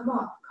need to come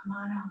up, come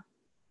on up.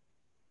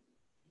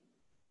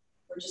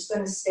 We're just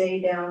going to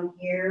stay down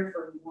here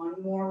for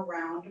one more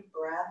round of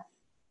breath.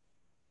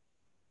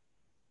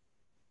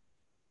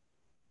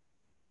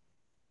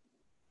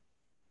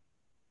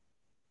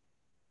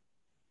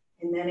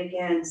 And then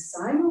again,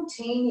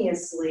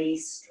 simultaneously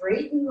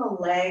straighten the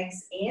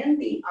legs and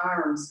the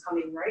arms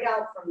coming right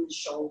out from the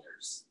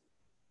shoulders.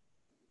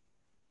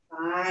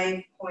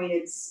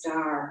 5-pointed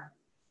star.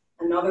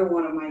 Another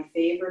one of my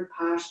favorite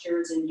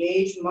postures.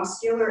 Engage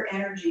muscular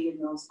energy in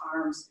those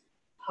arms.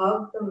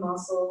 Hug the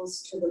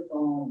muscles to the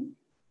bone.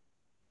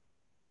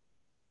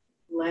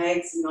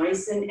 Legs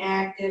nice and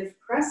active.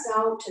 Press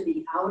out to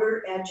the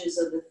outer edges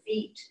of the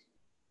feet.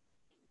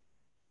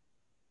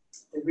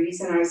 The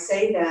reason I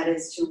say that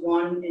is to,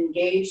 1,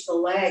 engage the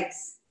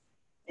legs,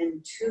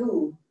 and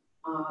 2,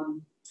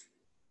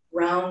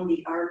 round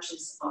the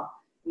arches up.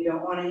 We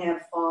don't want to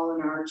have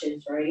fallen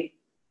arches, right?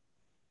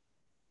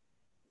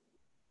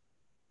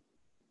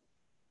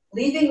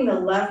 Leaving the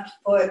left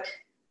foot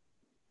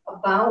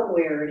about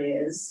where it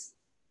is.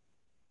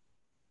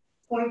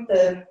 Point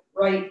the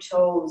right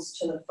toes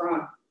to the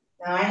front.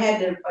 Now I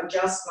had to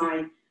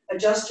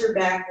adjust your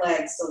back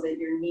leg so that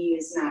your knee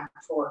is not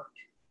torqued,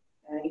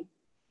 okay?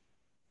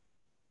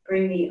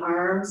 Bring the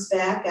arms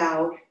back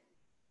out.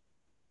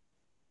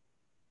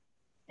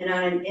 And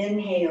on an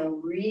inhale,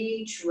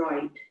 reach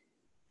right.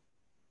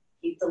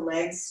 Keep the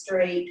legs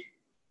straight.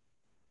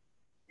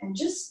 And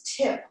just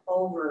tip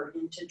over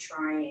into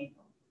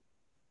triangle.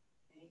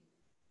 Okay?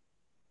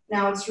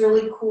 Now it's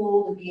really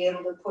cool to be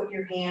able to put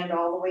your hand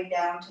all the way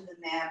down to the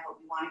mat, but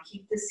we want to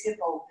keep this hip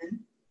open.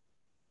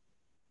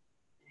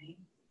 Okay?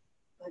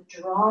 But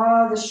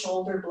draw the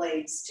shoulder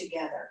blades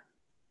together.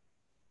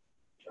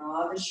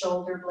 Draw the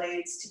shoulder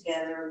blades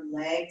together.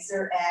 Legs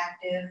are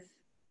active.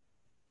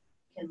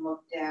 You can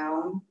look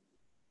down.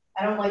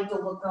 I don't like to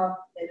look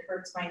up. It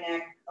hurts my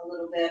neck a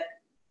little bit.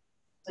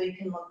 So you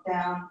can look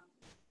down.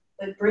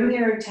 But bring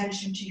your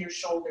attention to your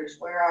shoulders.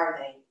 Where are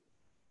they?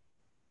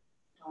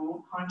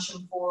 Don't hunch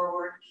them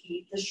forward.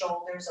 Keep the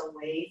shoulders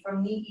away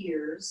from the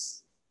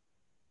ears.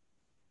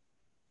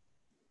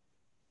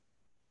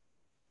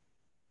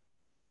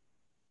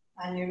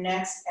 On your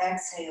next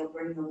exhale,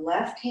 bring the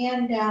left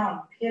hand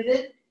down.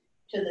 Pivot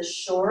to the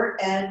short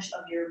edge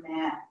of your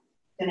mat.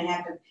 You're going to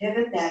have to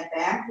pivot that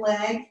back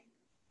leg,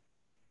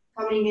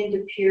 coming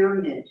into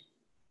pyramid.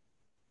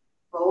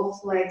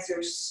 Both legs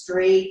are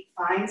straight.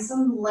 Find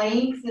some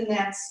length in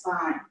that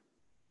spine.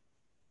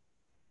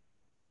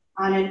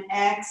 On an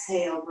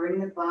exhale, bring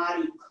the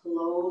body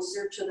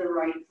closer to the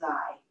right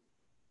thigh.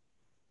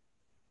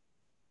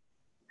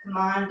 Come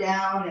on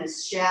down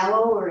as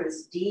shallow or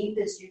as deep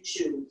as you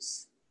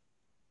choose.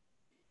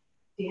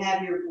 If you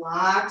have your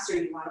blocks or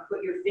you want to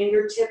put your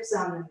fingertips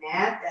on the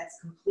mat, that's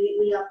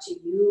completely up to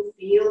you.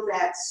 Feel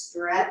that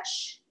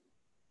stretch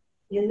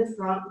in the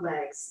front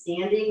legs.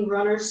 Standing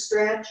runner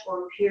stretch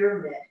or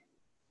pyramid.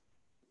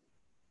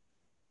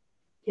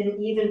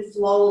 Can even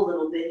flow a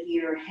little bit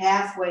here.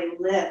 Halfway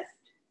lift.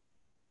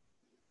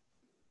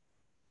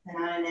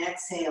 And on an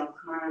exhale,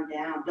 come on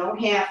down.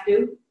 Don't have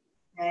to,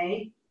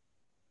 okay?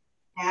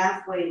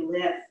 Halfway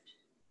lift.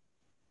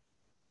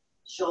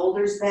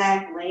 Shoulders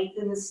back,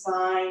 lengthen the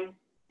spine,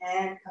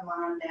 and come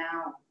on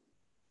down.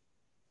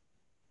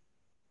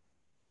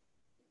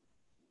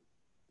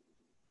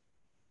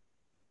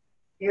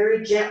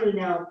 Very gently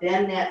now,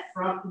 bend that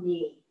front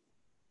knee.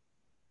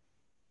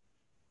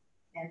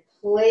 And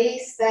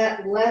place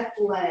that left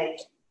leg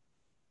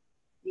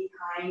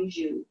behind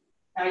you.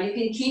 Now you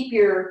can keep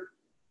your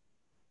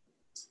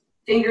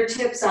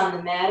fingertips on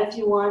the mat if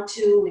you want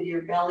to, with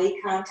your belly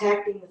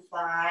contacting the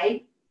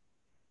thigh.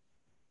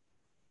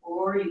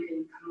 Or you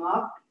can come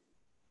up.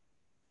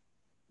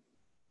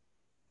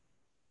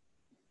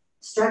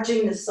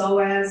 Stretching the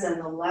psoas and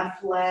the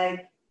left leg.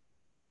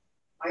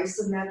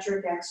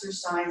 Isometric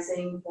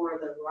exercising for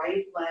the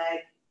right leg.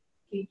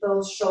 Keep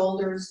those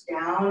shoulders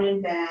down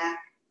and back.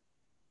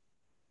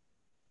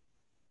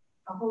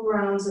 Couple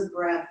rounds of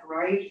breath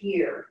right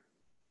here.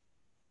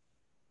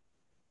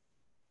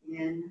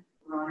 In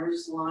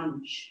runner's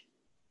lunge.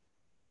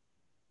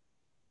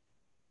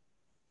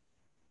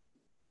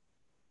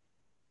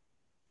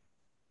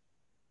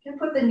 You can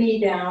put the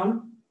knee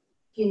down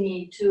if you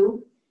need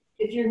to.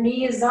 If your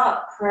knee is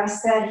up,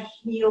 press that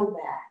heel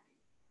back.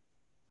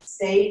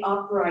 Stay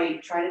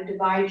upright. Try to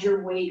divide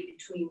your weight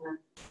between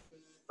the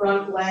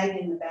front leg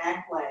and the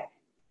back leg.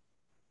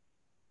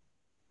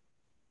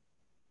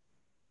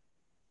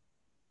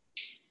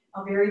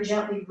 Now very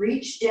gently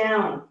reach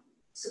down.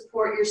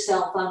 Support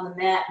yourself on the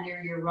mat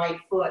near your right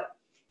foot.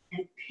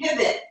 And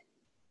pivot.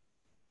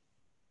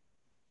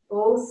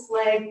 Both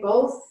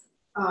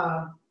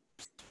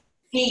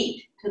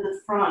feet to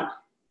the front.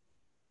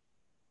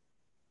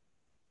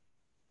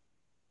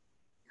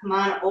 Come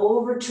on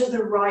over to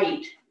the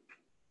right.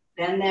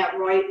 Bend that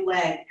right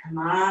leg. Come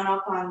on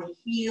up on the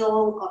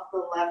heel of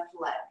the left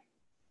leg.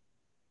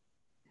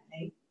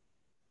 Okay.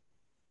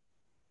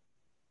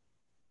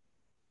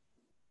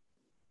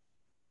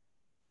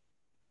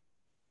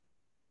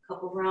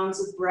 Couple rounds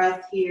of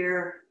breath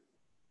here.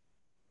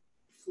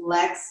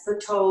 Flex the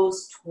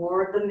toes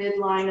toward the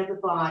midline of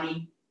the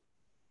body.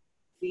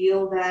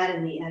 Feel that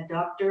in the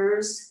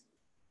adductors,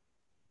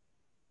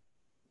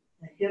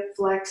 the hip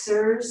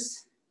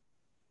flexors.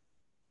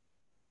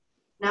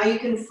 Now you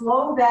can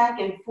flow back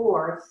and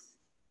forth,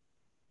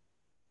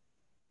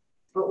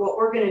 but what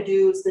we're going to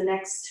do is the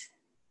next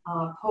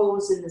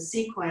pose in the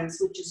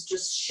sequence, which is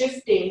just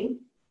shifting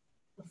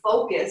the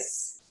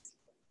focus.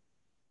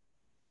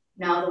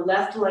 Now the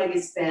left leg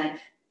is bent,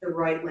 the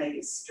right leg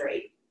is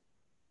straight.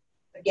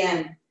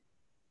 Again,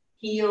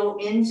 heel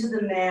into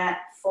the mat,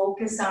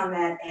 focus on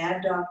that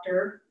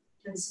adductor,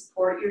 you can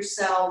support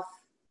yourself.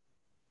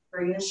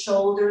 Bring the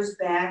shoulders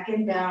back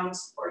and down,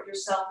 support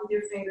yourself with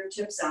your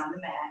fingertips on the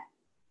mat.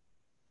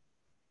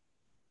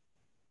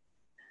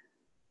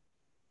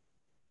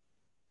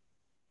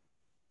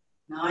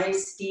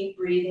 Nice deep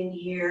breathing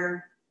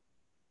here.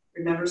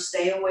 Remember,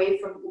 stay away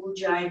from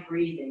ujjayi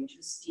breathing,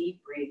 just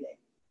deep breathing.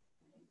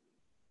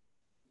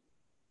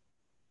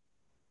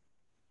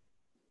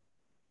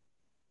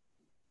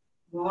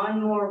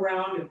 One more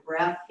round of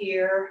breath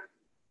here.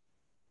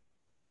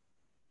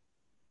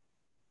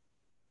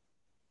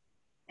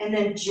 And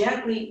then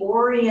gently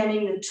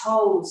orienting the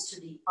toes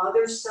to the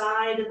other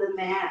side of the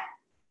mat.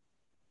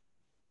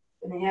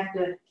 You're going to have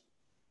to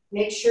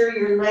make sure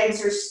your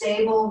legs are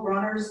stable,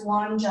 runner's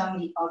lunge on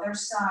the other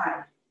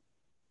side.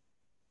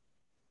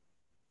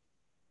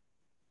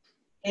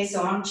 Okay,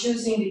 so I'm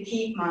choosing to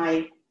keep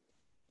my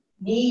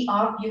knee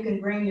up. You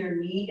can bring your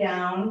knee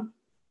down.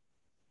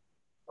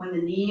 When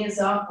the knee is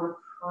up, we're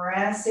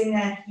pressing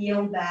that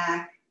heel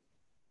back.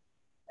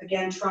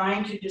 Again,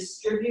 trying to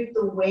distribute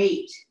the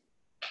weight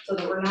so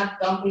that we're not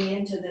dumping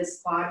into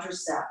this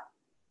quadricep.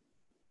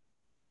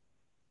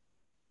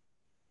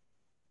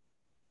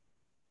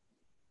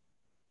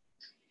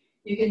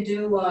 You can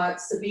do,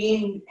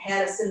 Sabine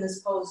had us in this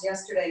pose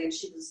yesterday and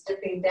she was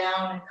dipping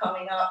down and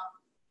coming up.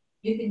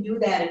 You can do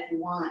that if you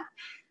want.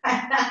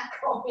 I'm not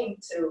going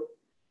to.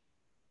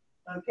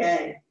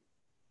 Okay.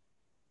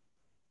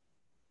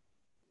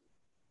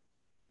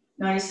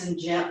 Nice and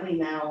gently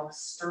now,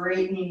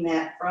 straightening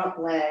that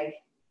front leg,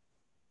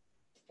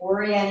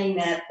 orienting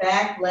that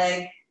back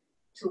leg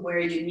to where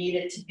you need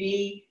it to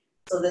be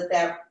so that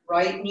that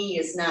right knee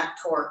is not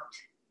torqued.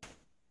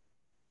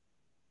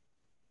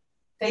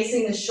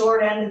 Facing the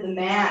short end of the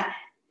mat,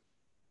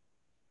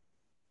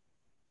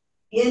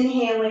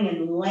 inhaling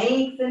and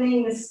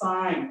lengthening the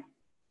spine.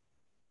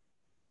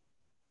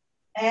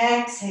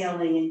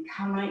 Exhaling and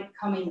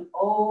coming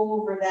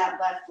over that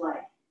left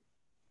leg.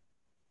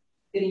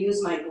 I'm going to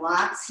use my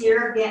blocks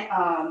here again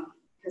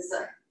because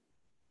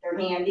they're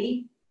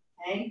handy.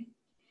 Okay.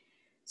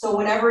 So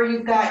whenever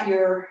you've got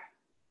your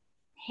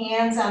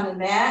hands on the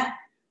mat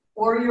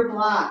or your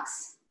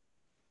blocks,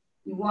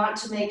 you want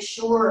to make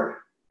sure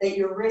that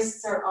your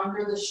wrists are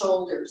under the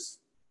shoulders.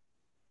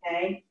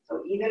 Okay.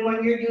 So even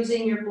when you're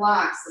using your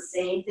blocks, the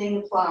same thing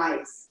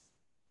applies.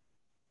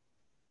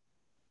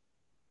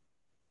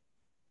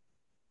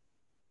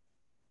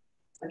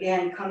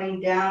 Again, coming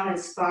down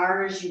as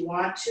far as you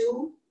want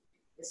to,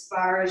 as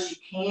far as you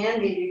can.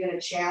 Maybe you're going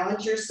to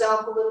challenge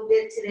yourself a little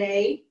bit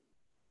today.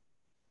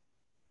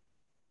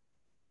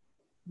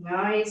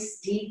 Nice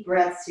deep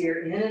breaths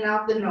here, in and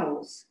out the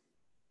nose.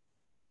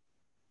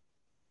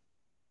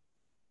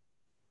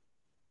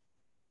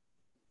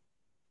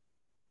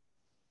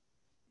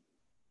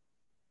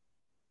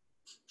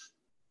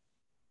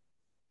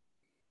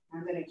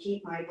 I'm going to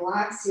keep my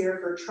blocks here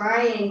for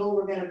triangle.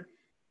 We're going to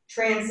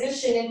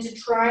transition into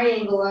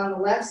triangle on the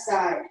left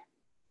side.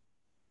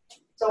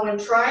 So in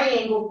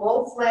triangle,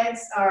 both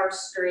legs are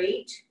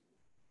straight.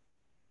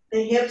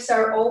 The hips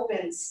are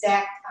open,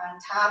 stacked on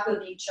top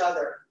of each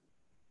other.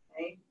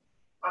 Okay.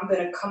 I'm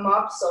going to come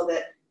up so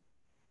that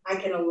I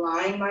can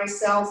align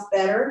myself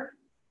better.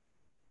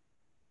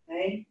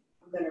 Okay.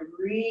 I'm going to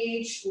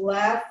reach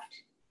left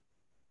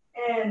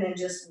and then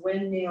just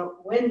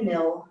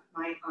windmill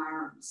my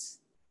arms.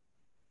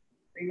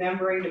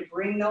 Remembering to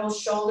bring those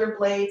shoulder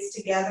blades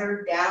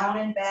together, down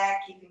and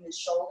back, keeping the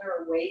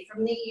shoulder away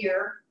from the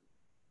ear.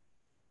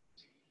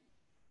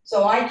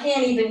 So I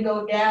can't even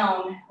go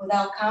down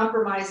without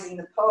compromising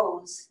the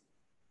pose.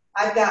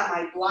 I've got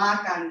my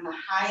block on the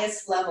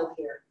highest level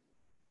here.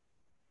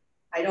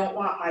 I don't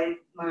want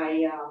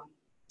my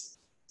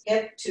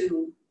hip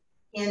to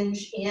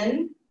hinge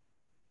in.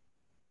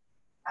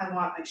 I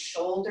want my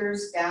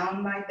shoulders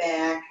down my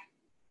back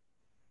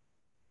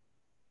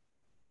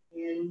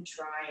in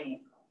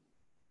triangle.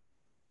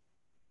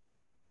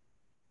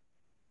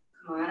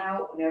 Come on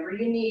out whenever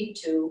you need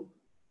to.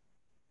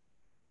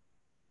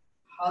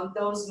 Hug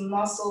those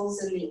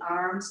muscles in the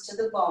arms to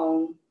the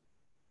bone.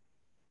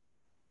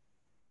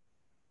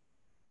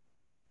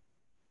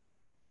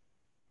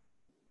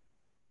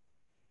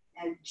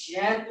 And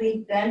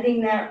gently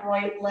bending that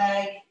right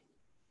leg,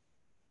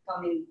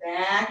 coming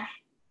back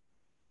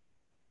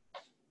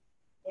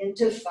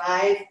into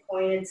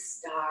 5-pointed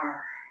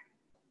star.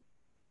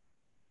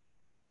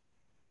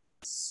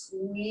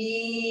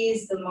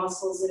 Squeeze the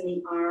muscles in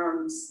the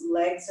arms.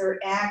 Legs are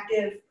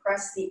active.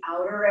 Press the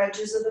outer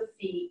edges of the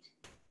feet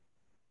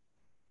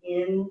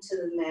into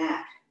the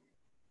mat.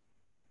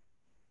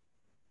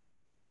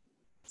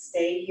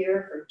 Stay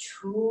here for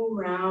 2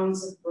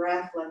 rounds of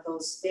breath. Let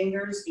those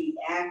fingers be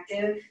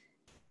active.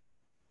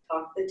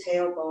 Tuck the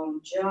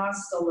tailbone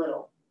just a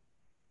little.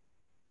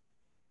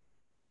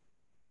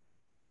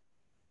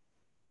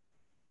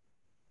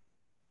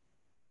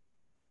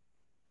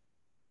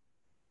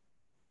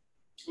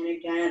 And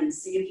again,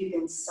 see if you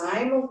can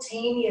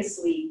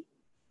simultaneously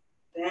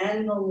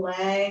bend the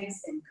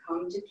legs and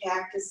come to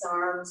cactus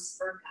arms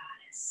for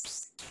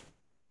goddess.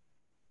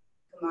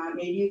 Come on,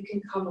 maybe you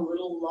can come a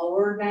little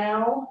lower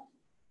now.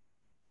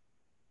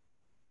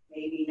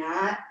 Maybe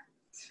not.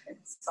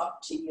 It's up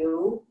to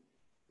you.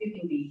 You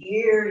can be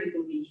here, you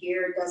can be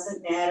here, it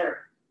doesn't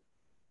matter.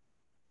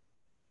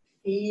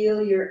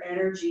 Feel your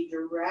energy,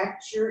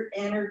 direct your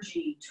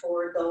energy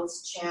toward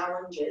those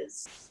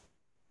challenges,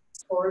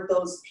 toward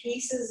those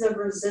pieces of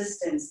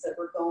resistance that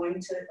we're going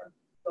to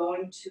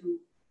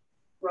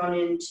run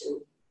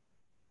into.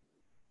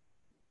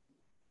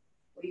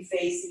 We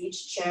face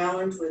each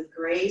challenge with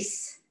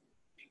grace.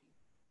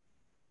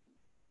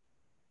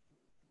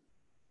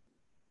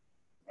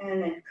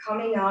 And then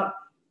coming up,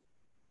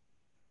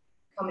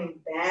 coming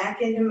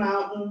back into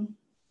mountain.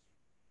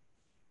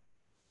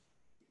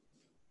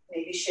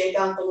 Maybe shake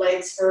out the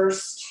legs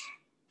first.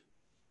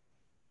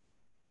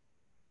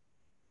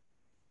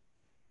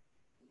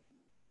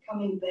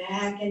 Coming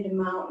back into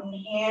mountain.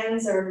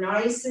 Hands are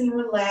nice and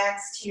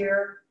relaxed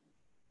here.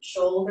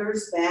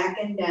 Shoulders back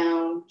and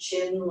down,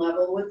 chin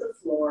level with the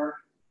floor.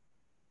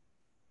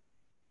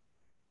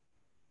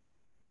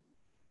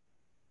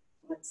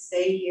 Let's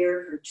stay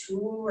here for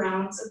 2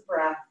 rounds of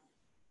breath.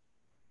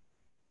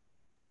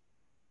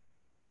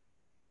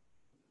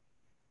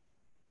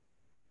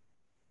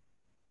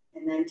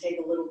 And then take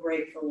a little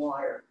break for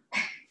water.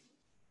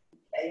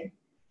 Okay?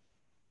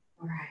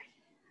 All right,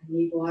 I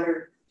need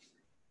water.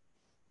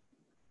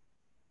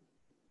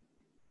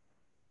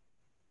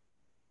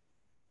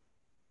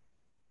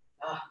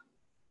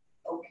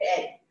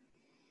 Okay.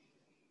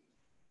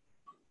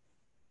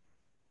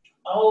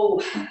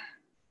 Oh.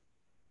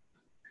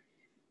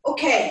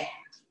 Okay.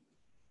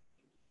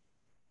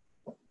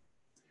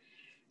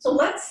 So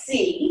let's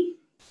see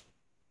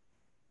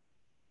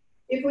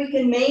if we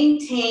can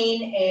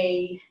maintain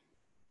a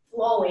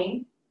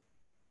flowing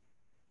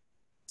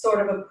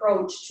sort of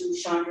approach to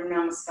Chandra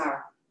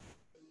Namaskar.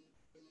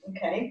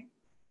 Okay.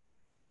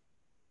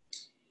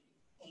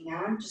 Hang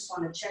on, just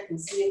want to check and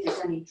see if there's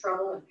any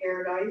trouble in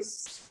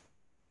paradise.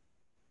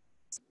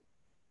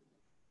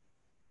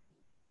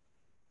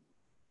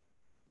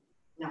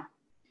 No.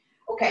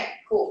 Okay,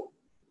 cool.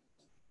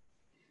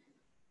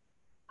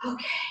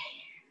 Okay.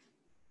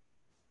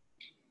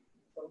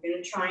 So we're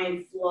going to try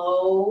and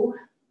flow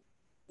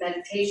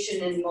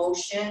meditation in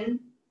motion.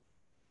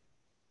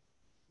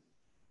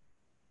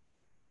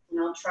 And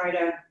I'll try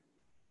to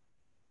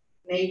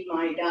make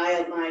my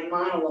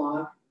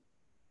monologue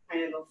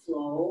kind of a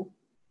flow.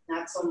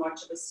 Not so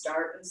much of a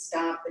start and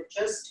stop, but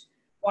just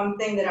one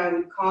thing that I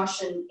would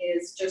caution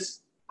is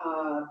just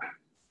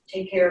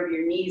take care of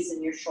your knees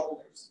and your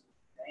shoulders.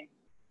 Okay?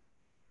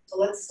 So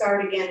let's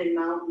start again in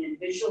mountain and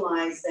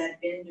visualize that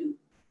bindu,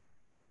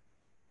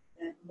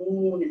 that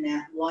moon and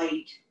that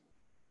light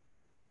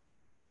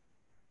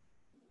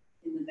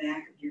in the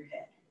back of your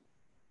head.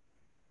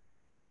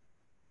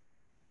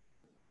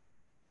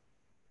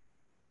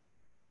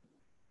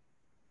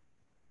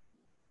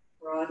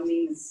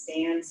 Broadening the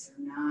stance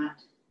or not.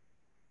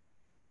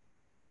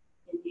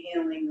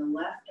 Inhaling the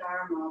left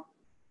arm up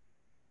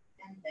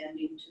and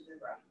bending to the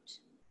right.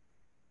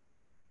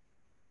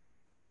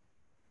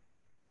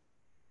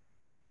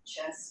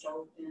 Chest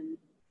open,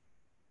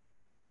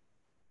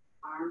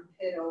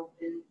 armpit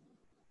open.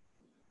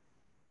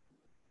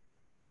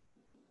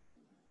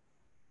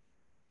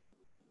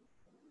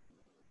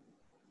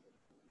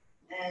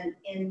 And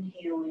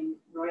inhaling,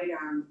 right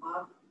arm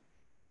up,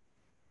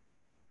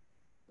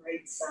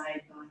 right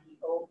side body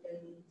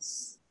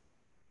opens.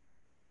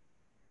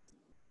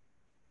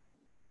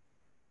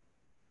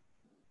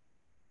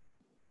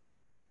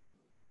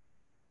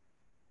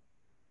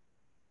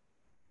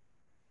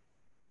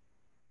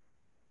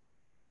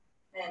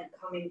 And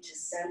coming to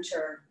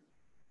center,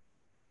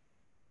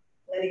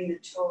 letting the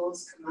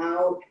toes come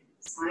out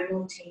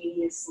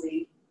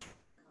simultaneously,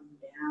 come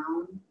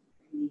down,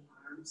 bring the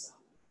arms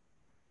up.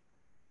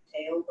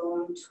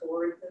 Tailbone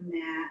toward the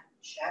mat,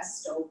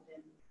 chest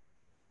open.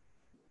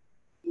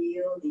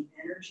 Feel the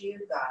energy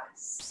of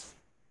goddess.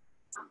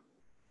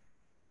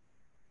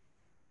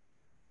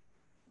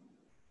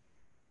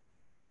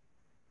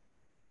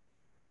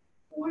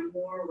 One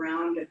more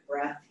round of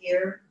breath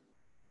here.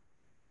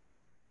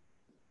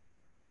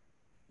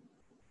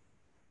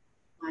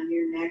 On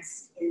your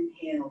next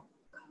inhale,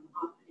 come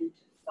up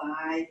into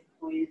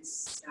 5-pointed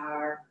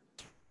star.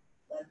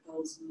 Let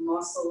those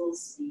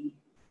muscles be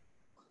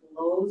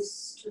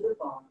close to the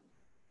bone.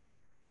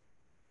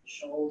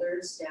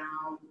 Shoulders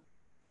down,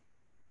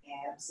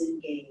 abs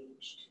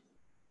engaged.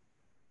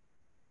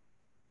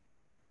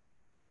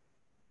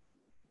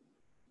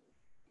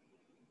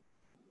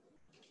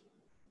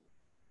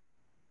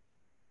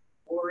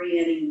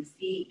 Orienting the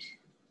feet,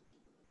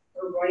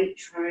 a right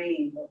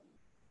triangle.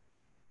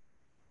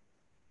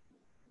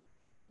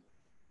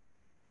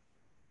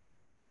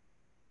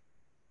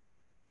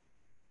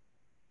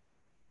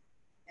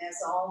 As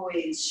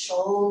always,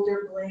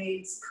 shoulder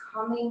blades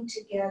coming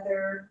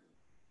together,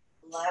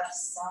 left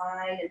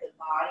side of the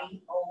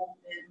body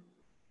open.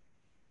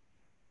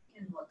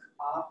 You can look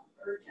up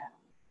or down.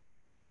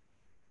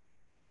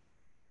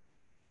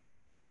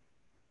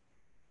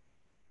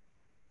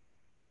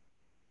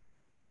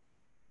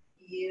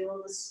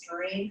 Feel the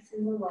strength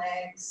in the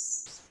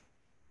legs.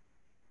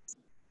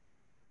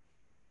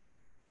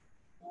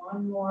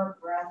 One more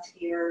breath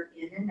here,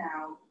 in and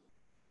out.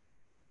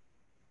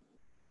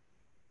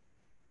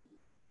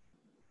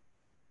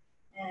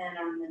 And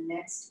on the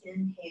next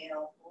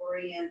inhale,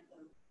 orient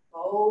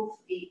both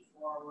feet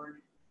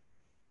forward,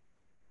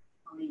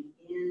 coming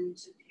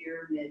into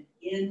pyramid.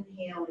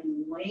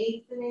 Inhaling,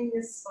 lengthening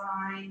the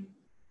spine.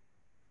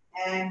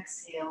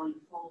 Exhaling,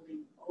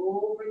 folding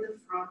over the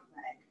front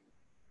leg.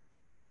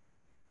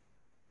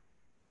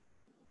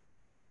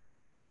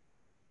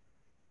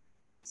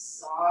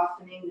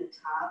 Softening the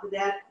top of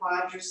that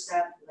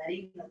quadricep,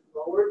 letting the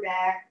lower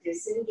back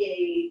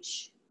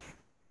disengage.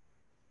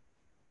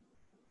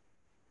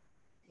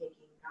 Taking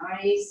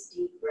nice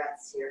deep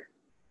breaths here.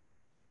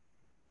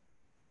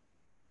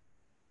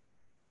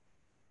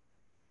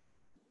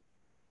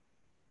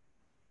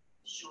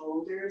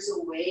 Shoulders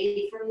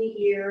away from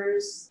the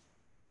ears.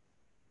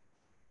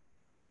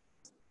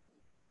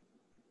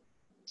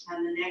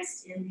 On the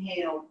next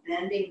inhale,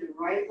 bending the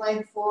right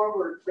leg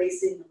forward,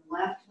 placing the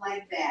left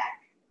leg back.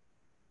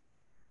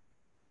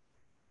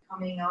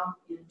 Coming up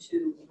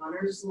into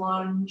runner's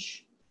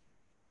lunge.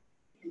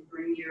 And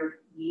bring your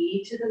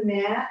knee to the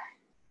mat.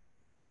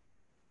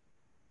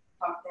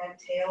 Tuck that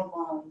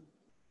tailbone.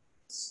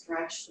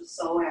 Stretch the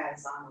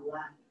psoas on the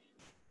left.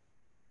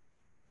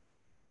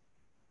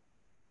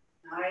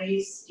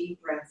 Nice deep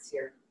breaths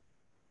here.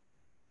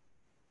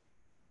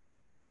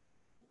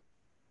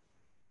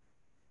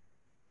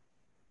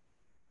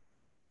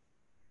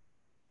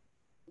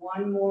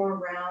 One more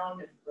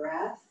round of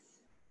breath.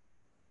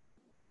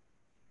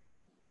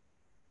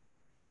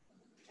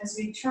 As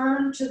we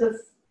turn to the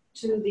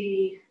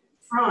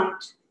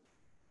front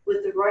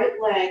with the right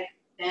leg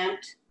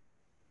bent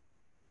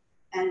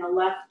and the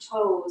left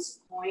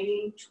toes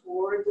pointing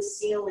toward the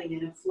ceiling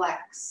in a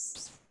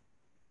flex.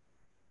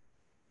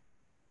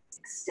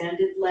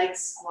 Extended leg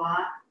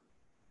squat.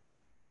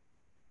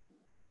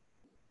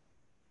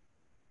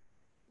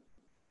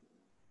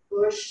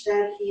 Push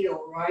that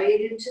heel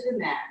right into the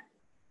mat.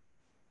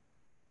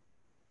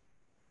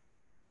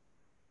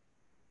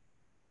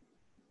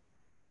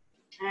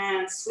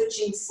 And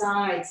switching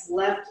sides,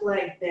 left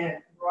leg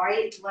bent,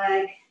 right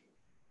leg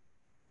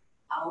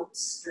out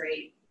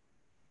straight.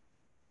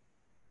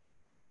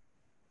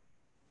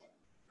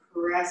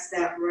 Press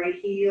that right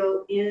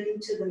heel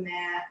into the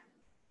mat.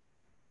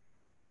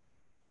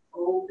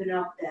 Open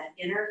up that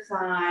inner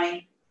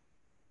thigh.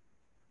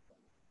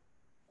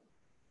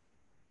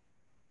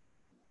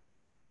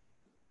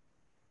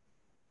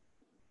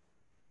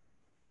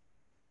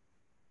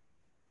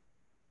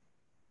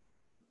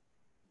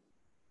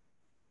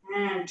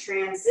 And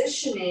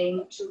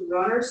transitioning to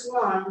runner's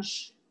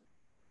lunge,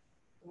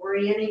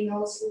 orienting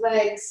those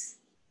legs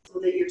so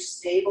that you're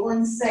stable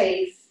and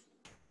safe.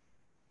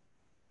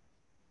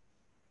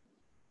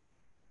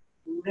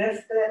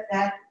 Lift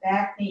that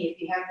back knee.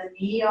 If you have the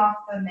knee off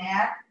the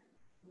mat,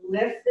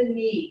 lift the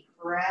knee,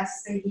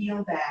 press the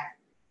heel back.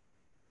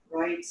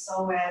 Right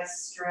psoas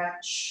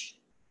stretch,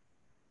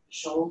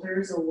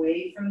 shoulders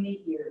away from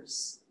the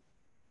ears.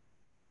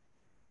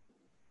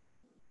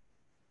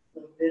 A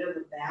little bit of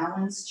a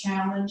balance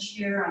challenge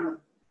here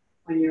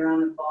when you're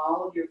on the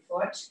ball of your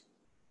foot.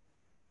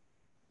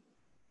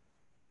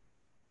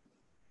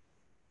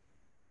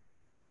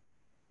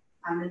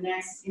 On the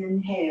next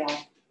inhale,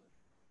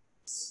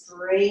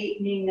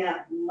 straightening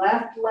that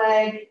left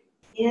leg,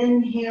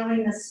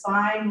 inhaling the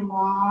spine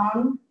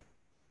long,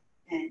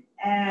 and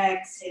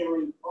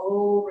exhaling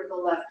over the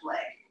left leg.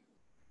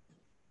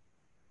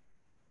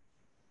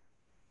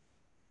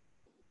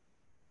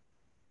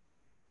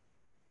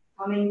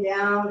 Coming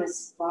down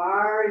as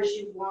far as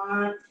you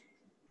want.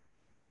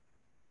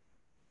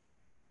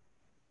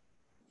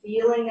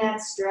 Feeling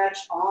that stretch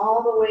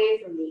all the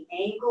way from the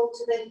ankle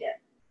to the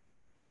hip.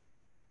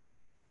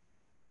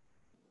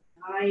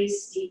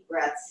 Nice deep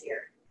breaths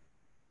here.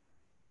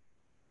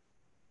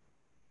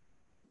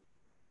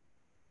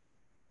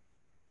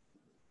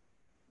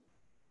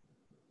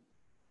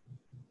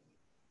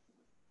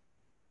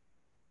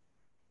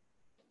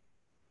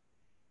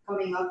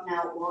 Coming up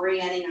now,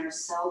 orienting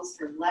ourselves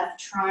for left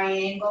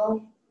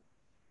triangle.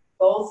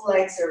 Both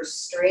legs are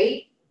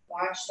straight.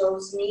 Watch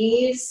those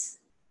knees.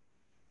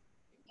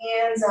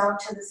 Hands out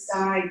to the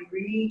side,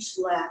 reach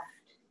left.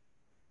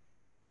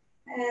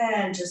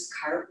 And just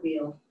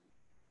cartwheel.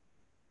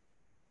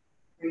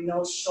 Bring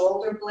those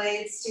shoulder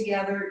blades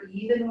together.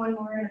 Even when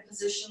we're in a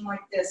position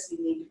like this,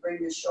 we need to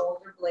bring the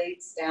shoulder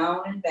blades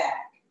down and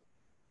back.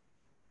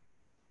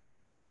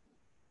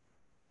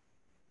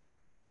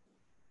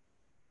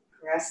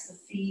 Press the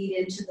feet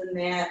into the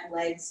mat,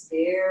 legs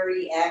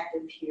very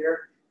active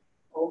here.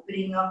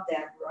 Opening up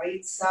that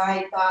right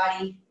side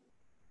body.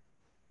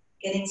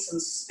 Getting some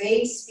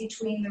space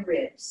between the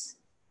ribs.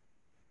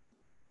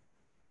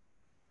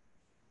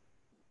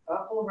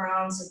 Couple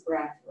rounds of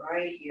breath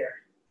right here.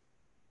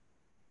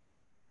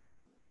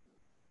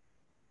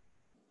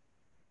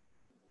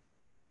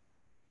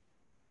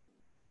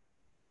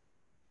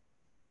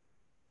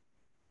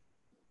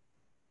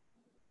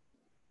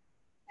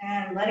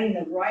 And letting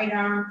the right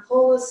arm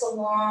pull us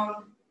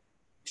along,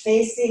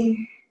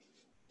 facing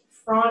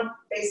front,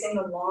 facing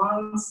the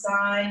long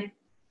side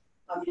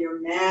of your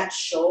mat,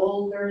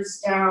 shoulders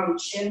down,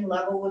 chin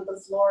level with the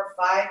floor,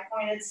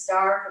 5-pointed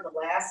star for the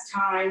last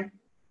time.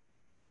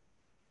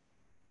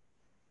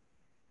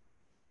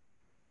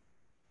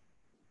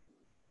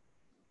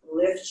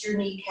 Lift your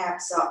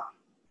kneecaps up.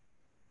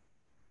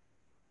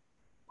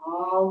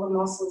 All the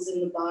muscles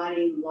in the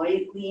body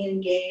lightly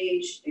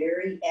engaged,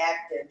 very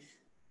active.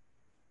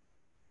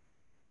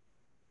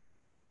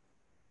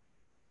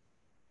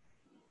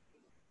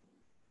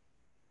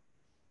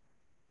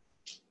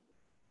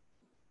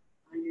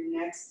 On your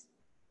next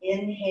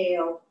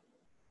inhale,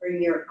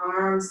 bring your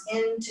arms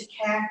into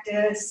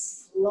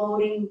cactus,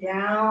 floating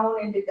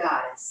down into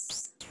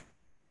goddess.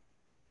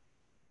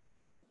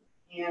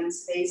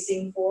 Hands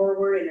facing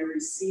forward in a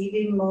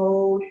receiving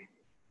mode.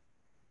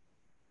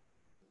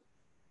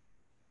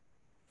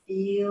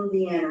 Feel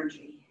the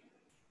energy.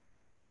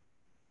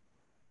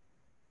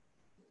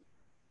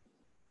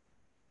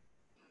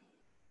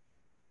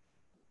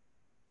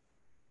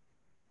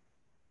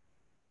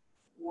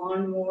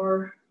 One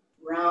more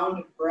round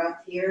of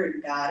breath here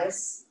in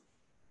goddess.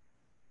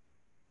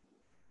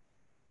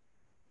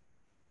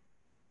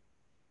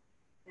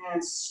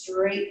 And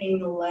straightening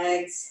the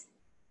legs,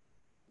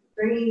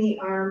 bringing the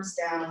arms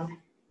down,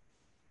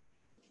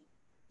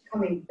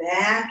 coming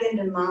back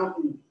into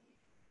mountain.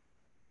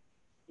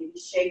 Maybe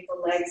shake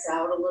the legs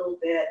out a little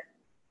bit.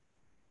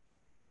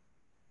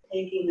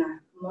 Taking a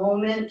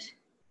moment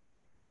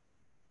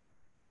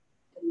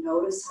to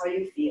notice how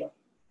you feel.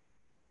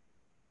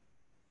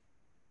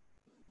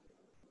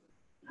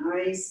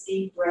 Nice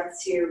deep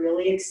breaths here,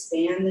 really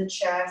expand the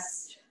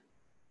chest.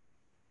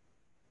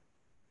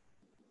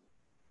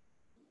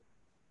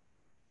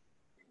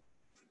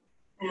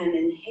 And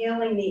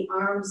inhaling the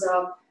arms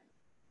up,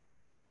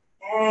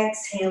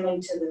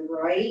 exhaling to the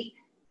right.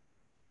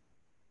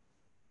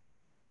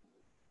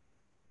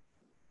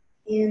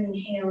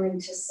 Inhaling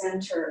to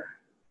center.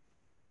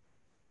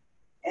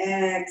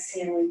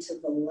 Exhaling to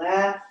the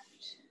left.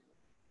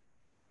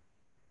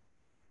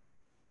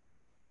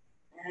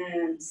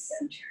 And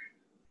center.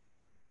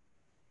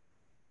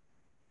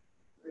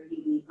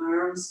 Bringing the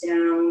arms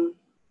down.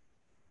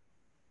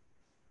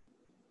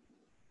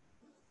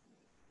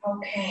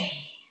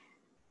 Okay.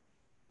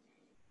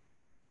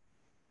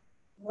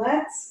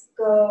 Let's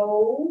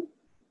go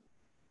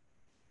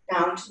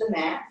down to the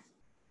mat,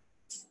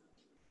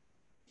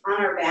 on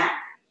our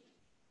back.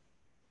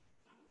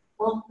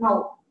 Well,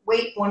 no,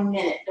 wait 1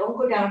 minute. Don't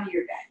go down to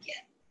your back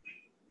yet.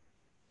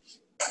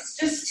 Let's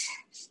just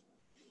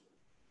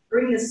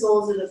bring the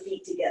soles of the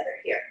feet together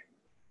here.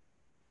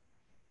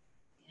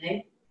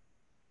 Okay?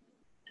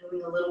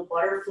 Doing a little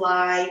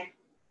butterfly.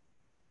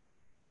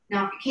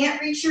 Now, if you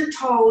can't reach your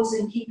toes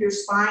and keep your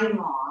spine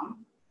long,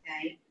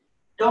 okay,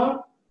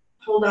 don't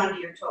hold on to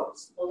your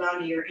toes. Hold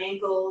on to your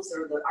ankles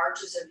or the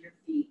arches of your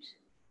feet.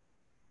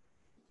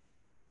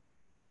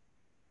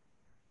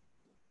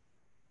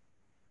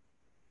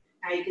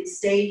 Now you can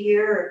stay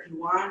here, or if you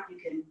want, you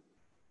can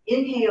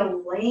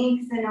inhale,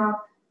 lengthen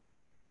up,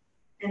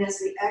 and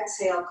as we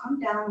exhale, come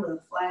down with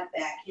a flat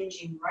back,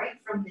 hinging right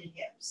from the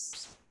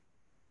hips.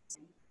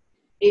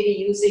 Maybe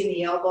using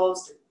the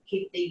elbows to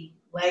keep the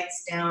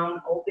legs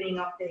down, opening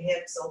up the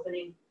hips,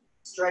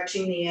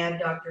 stretching the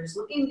abductors,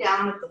 looking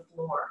down at the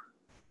floor.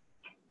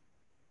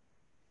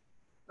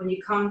 When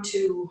you come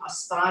to a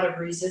spot of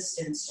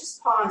resistance,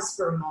 just pause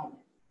for a moment.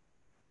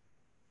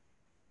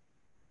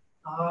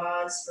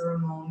 Pause for a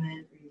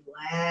moment,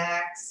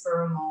 relax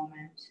for a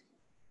moment.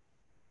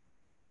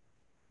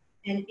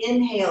 And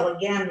inhale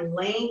again,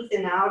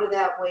 lengthen out of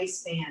that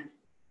waistband.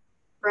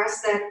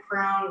 Press that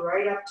crown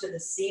right up to the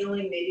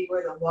ceiling, maybe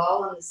where the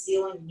wall and the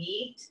ceiling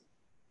meet.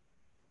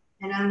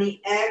 And on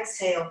the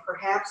exhale,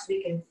 perhaps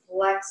we can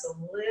flex a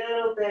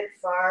little bit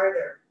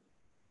farther.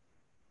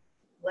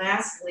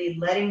 Lastly,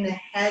 letting the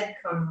head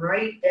come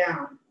right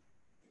down,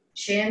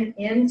 chin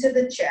into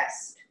the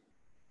chest.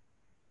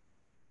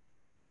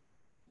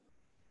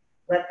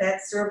 Let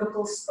that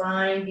cervical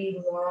spine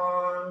be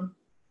long.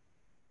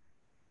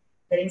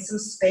 Getting some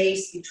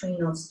space between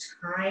those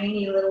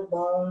tiny little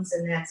bones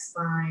in that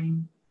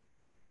spine.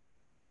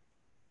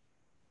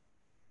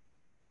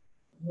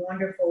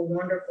 Wonderful,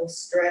 wonderful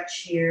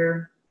stretch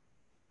here.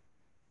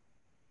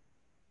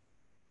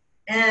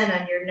 And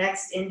on your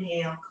next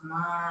inhale, come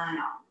on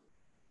up.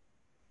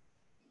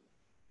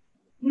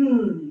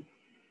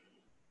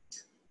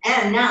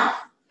 And now,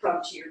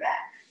 come to your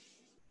back.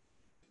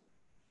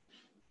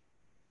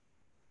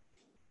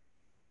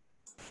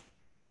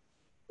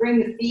 Bring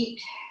the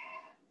feet,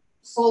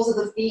 soles of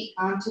the feet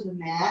onto the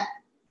mat.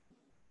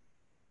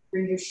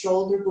 Bring your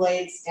shoulder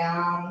blades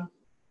down.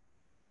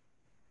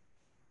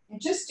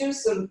 And just do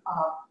some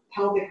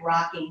pelvic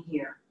rocking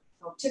here.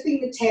 So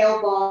tipping the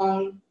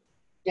tailbone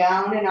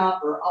down and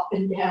up or up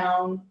and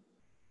down.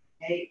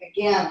 Okay,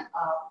 again,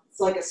 it's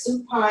like a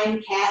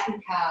supine cat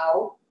and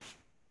cow.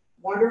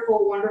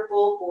 Wonderful,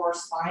 wonderful for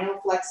spinal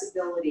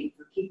flexibility,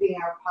 for keeping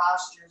our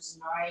postures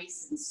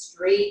nice and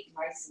straight,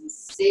 nice and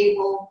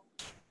stable,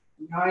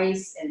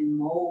 nice and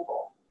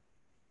mobile.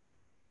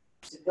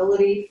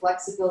 Stability,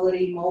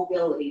 flexibility,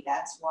 mobility.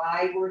 That's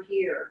why we're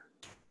here.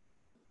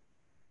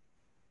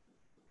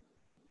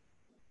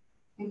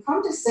 And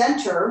come to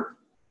center.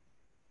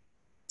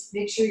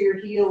 Make sure your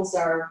heels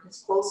are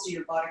as close to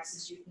your buttocks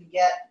as you can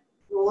get.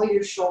 Roll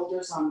your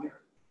shoulders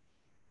under.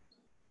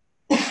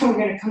 We're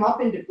going to come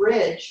up into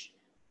bridge,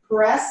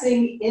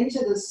 pressing into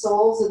the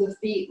soles of the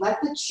feet.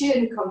 Let the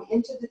chin come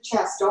into the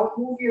chest. Don't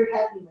move your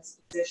head in this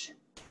position.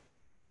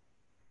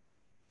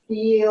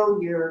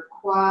 Feel your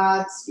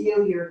quads,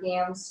 feel your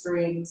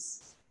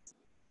hamstrings.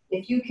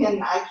 If you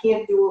can, I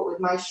can't do it with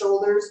my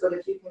shoulders, but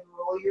if you can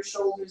roll your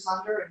shoulders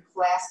under and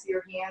clasp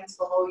your hands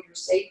below your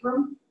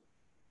sacrum,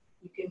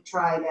 you can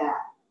try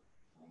that.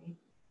 Okay?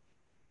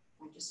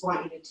 I just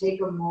want you to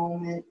take a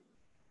moment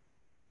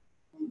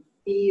and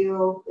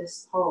feel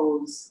this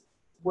pose.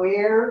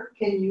 Where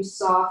can you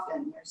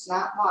soften? There's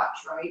not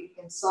much, right? We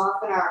can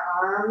soften our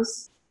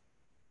arms.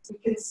 We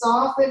can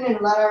soften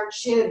and let our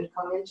chin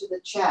come into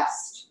the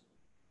chest.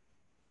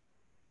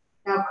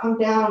 Now come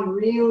down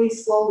really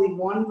slowly,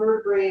 one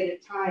vertebrae at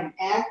a time,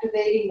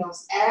 activating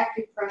those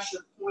active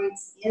pressure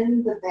points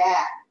in the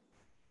back.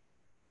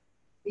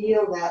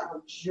 Feel that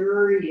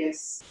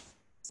luxurious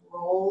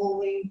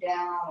rolling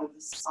down of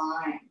the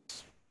spine.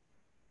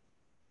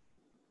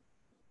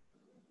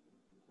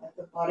 Let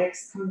the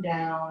buttocks come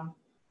down.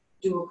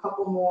 Do a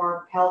couple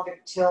more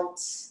pelvic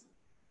tilts.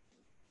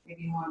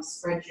 Maybe you want to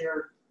spread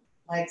your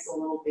legs a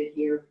little bit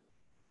here.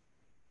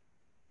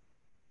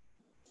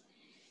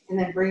 And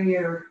then bring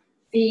your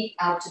feet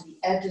out to the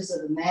edges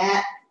of the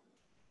mat.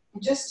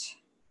 And just,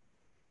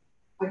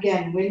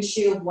 again,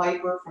 windshield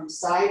wiper from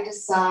side to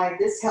side.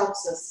 This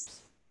helps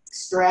us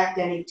extract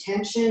any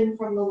tension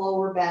from the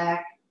lower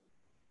back.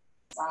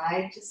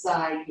 Side to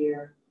side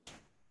here.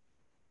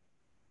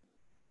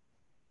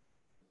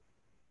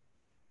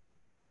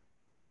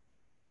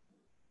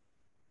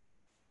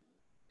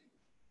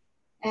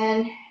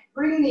 And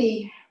bring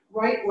the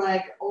right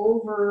leg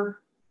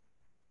over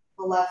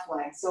the left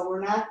leg. So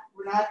we're not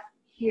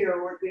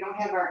here. We don't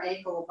have our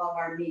ankle above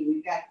our knee.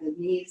 We've got the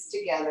knees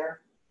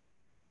together.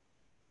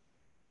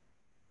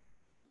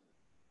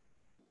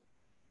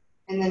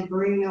 And then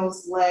bring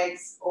those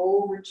legs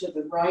over to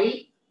the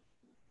right.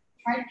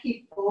 Try to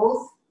keep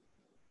both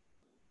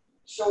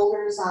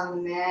shoulders on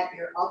the mat.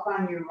 You're up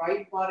on your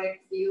right buttock.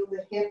 Feel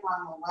the hip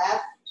on the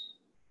left.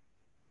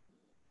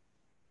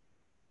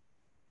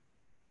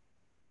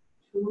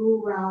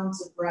 2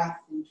 rounds of breath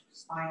into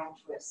spinal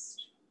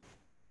twist.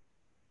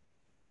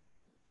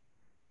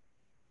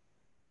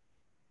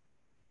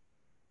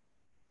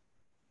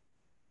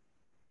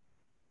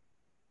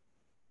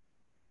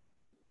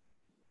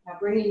 Now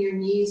bringing your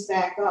knees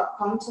back up,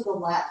 come to the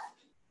left.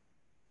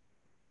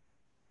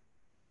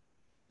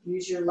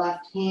 Use your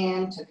left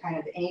hand to kind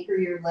of anchor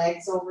your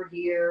legs over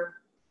here.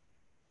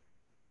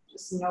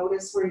 Just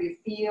notice where you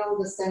feel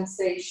the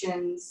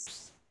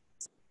sensations.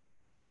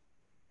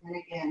 And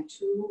again,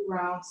 2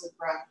 rounds of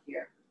breath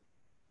here.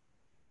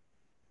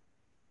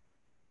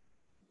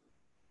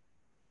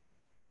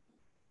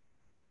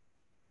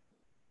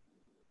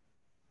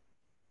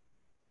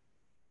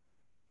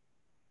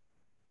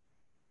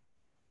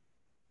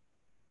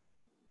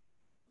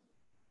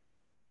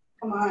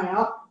 Come on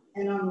up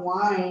and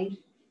unwind.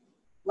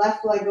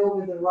 Left leg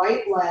over the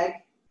right leg.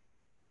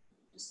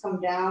 Just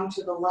come down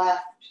to the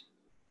left.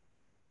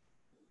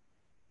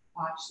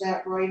 Watch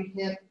that right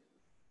hip.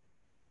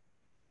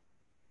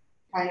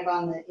 Kind of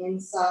on the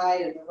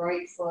inside of the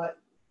right foot.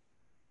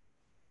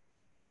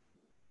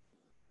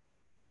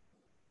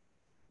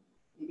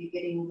 Maybe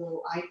getting a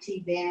little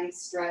IT band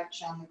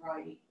stretch on the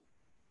right.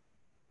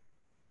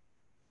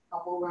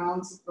 Couple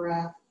rounds of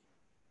breath.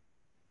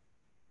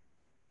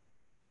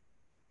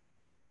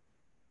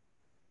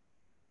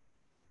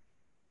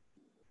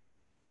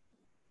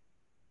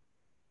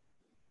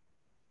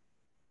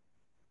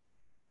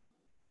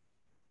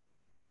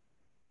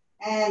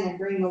 And then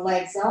bring the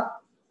legs up.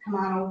 Come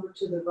on over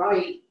to the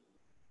right.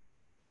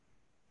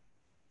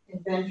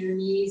 And bend your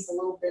knees a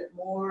little bit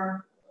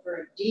more for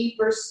a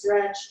deeper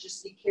stretch.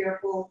 Just be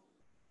careful.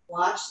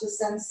 Watch the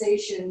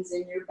sensations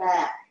in your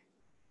back.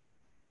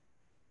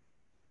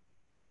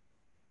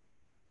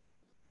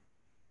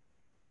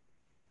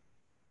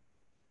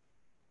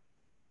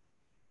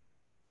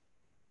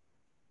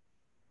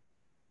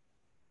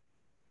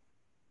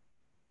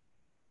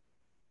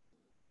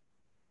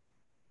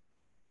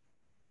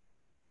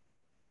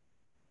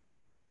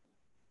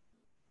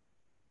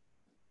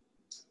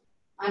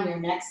 On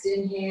your next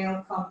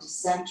inhale, come to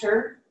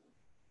center.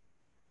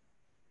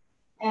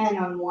 And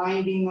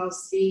unwinding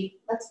those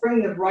feet. Let's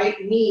bring the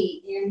right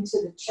knee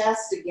into the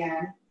chest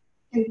again.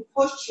 And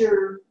push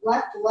your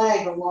left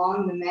leg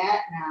along the mat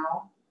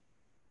now.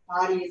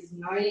 Body is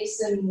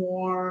nice and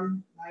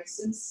warm,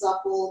 nice and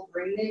supple.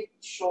 Bring the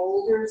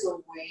shoulders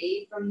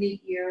away from the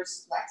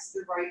ears. Flex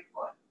the right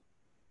foot.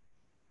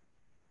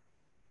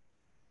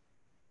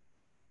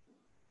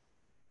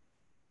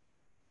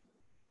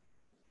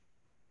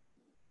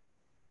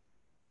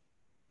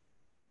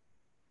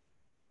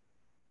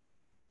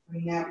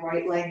 Bring that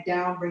right leg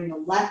down. Bring the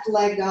left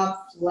leg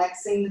up,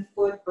 flexing the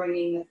foot,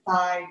 bringing the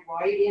thigh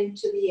right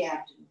into the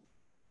abdomen.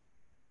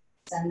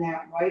 Send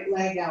that right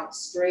leg out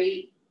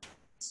straight.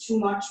 It's too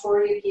much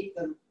for you. Keep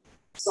the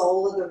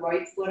sole of the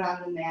right foot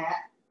on the mat.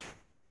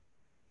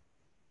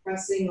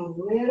 Pressing a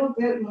little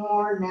bit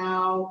more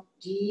now.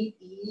 Deep,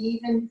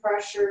 even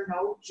pressure.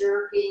 No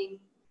jerking.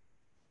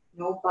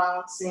 No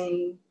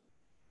bouncing.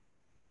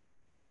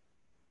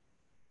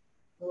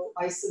 A little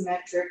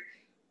isometrics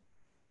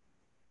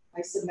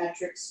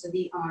for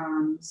the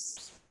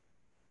arms.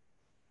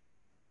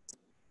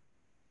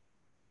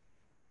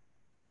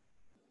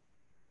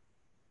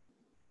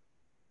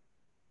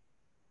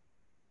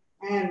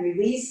 And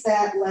release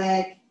that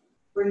leg.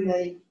 Bring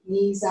the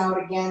knees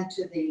out again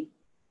to the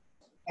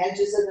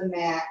edges of the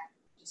mat.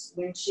 Just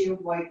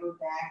windshield wiper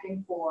back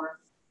and forth.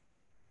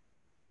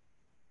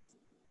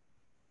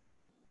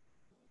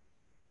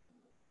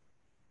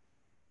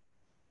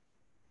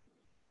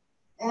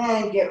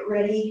 And get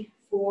ready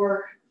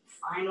for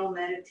final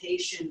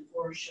meditation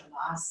for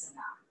Shavasana.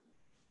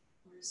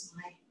 Where's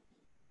my,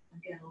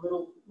 I've got a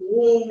little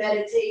womb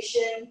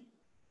meditation.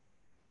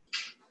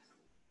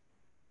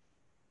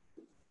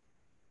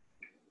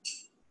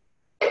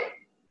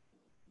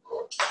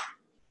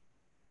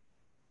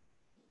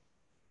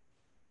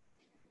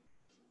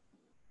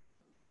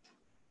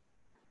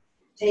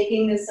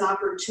 Taking this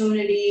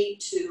opportunity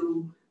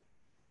to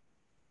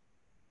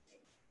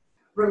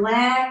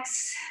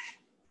relax,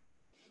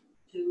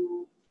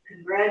 to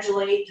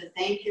congratulate, to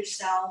thank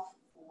yourself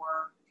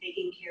for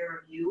taking care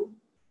of you,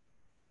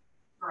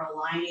 for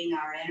aligning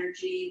our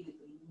energy with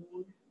the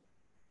moon.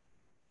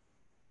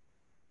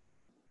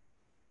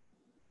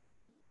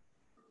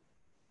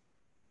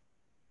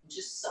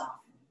 Just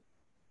soften.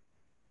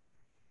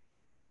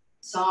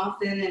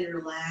 Soften and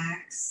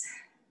relax,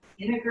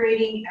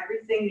 integrating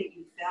everything that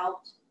you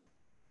felt,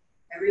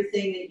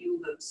 everything that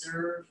you've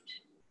observed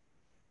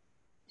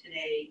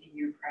today in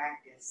your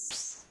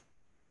practice.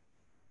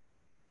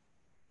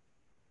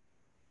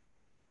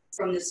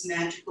 From this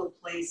magical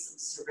place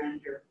of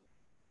surrender,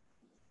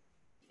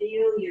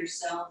 feel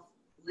yourself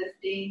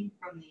lifting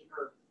from the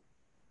earth.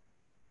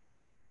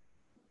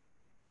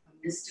 A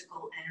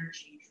mystical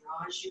energy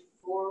draws you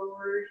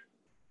forward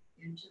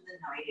into the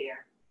night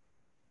air.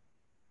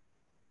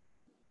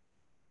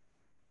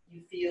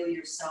 You feel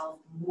yourself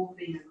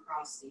moving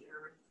across the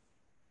earth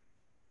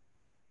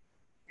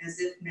as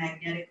if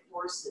magnetic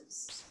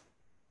forces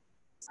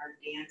are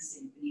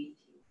dancing beneath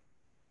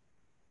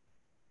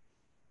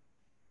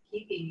you,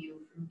 keeping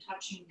you from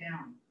touching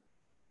down.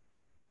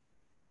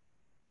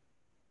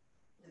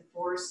 The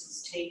force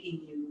is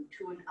taking you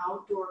to an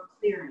outdoor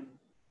clearing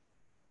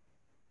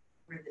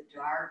where the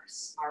dark,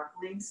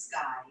 sparkling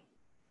sky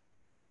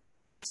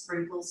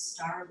sprinkles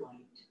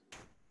starlight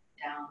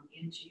down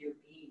into your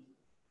being.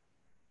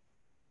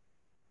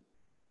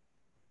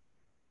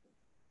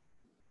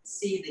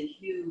 See the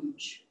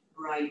huge,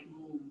 bright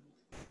moon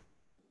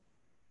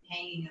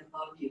hanging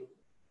above you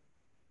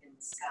in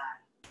the sky.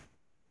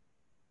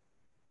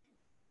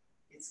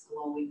 It's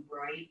glowing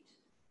bright.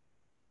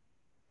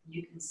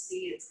 You can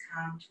see its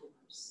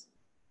contours.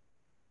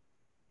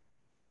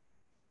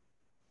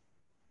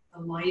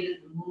 The light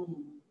of the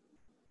moon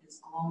is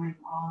glowing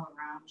all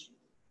around you,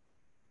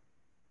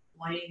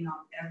 lighting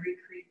up every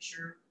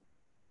creature,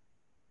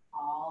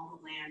 all the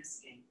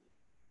landscape,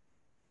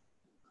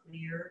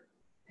 clear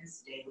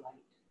as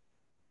daylight.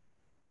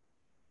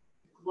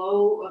 The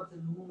glow of the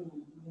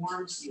moon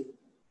warms you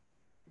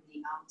from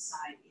the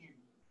outside in.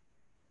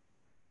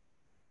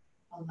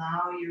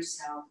 Allow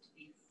yourself to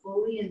be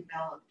fully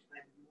enveloped by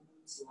the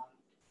moon's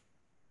light.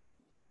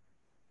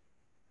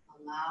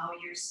 Allow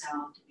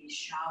yourself to be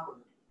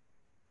showered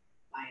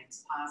by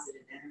its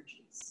positive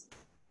energies.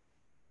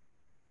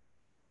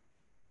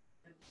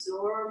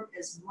 Absorb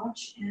as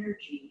much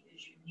energy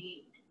as you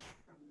need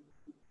from the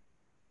moon.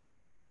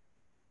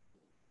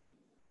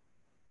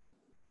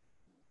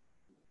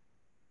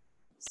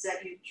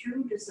 Set your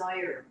true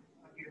desire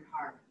of your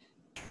heart.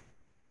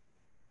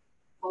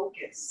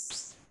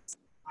 Focus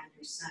on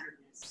your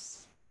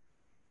centeredness.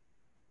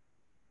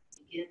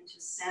 Begin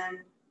to send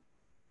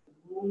the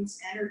moon's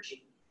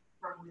energy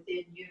from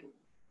within you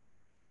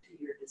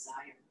to your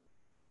desire.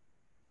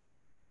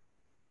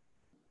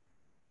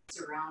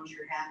 Surround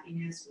your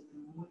happiness with the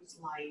moon's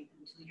light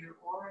until your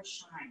aura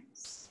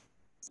shines.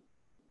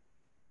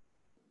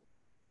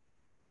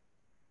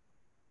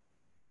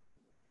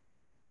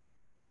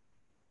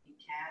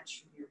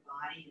 Detach from your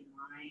body and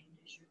mind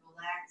as you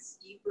relax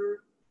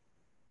deeper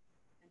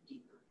and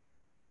deeper.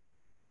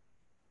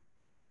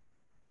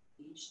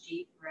 Each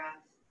deep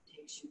breath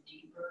takes you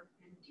deeper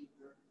and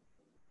deeper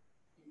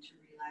into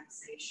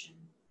relaxation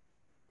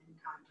and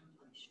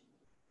contemplation.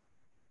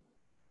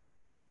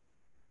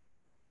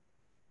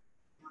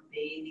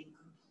 bathing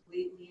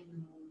completely in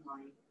the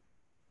moonlight.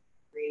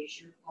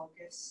 Raise your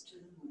focus to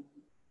the moon.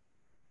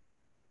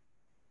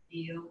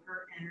 Feel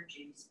her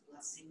energies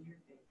blessing your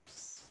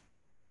face.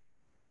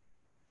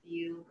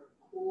 Feel her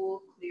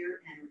cool, clear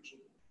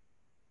energy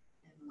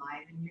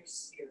enliven your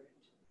spirit.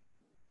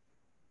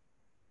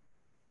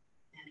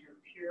 And her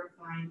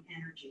purifying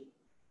energy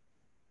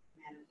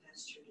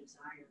manifest your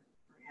desire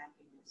for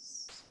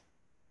happiness.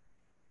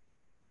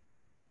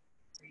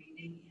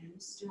 Breathing in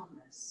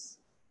stillness.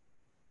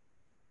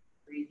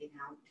 Breathing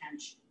out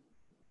tension.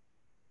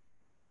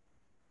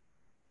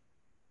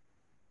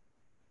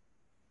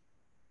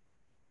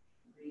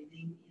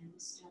 Breathing in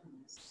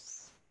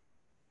stillness.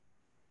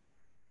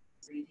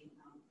 Breathing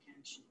out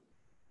tension.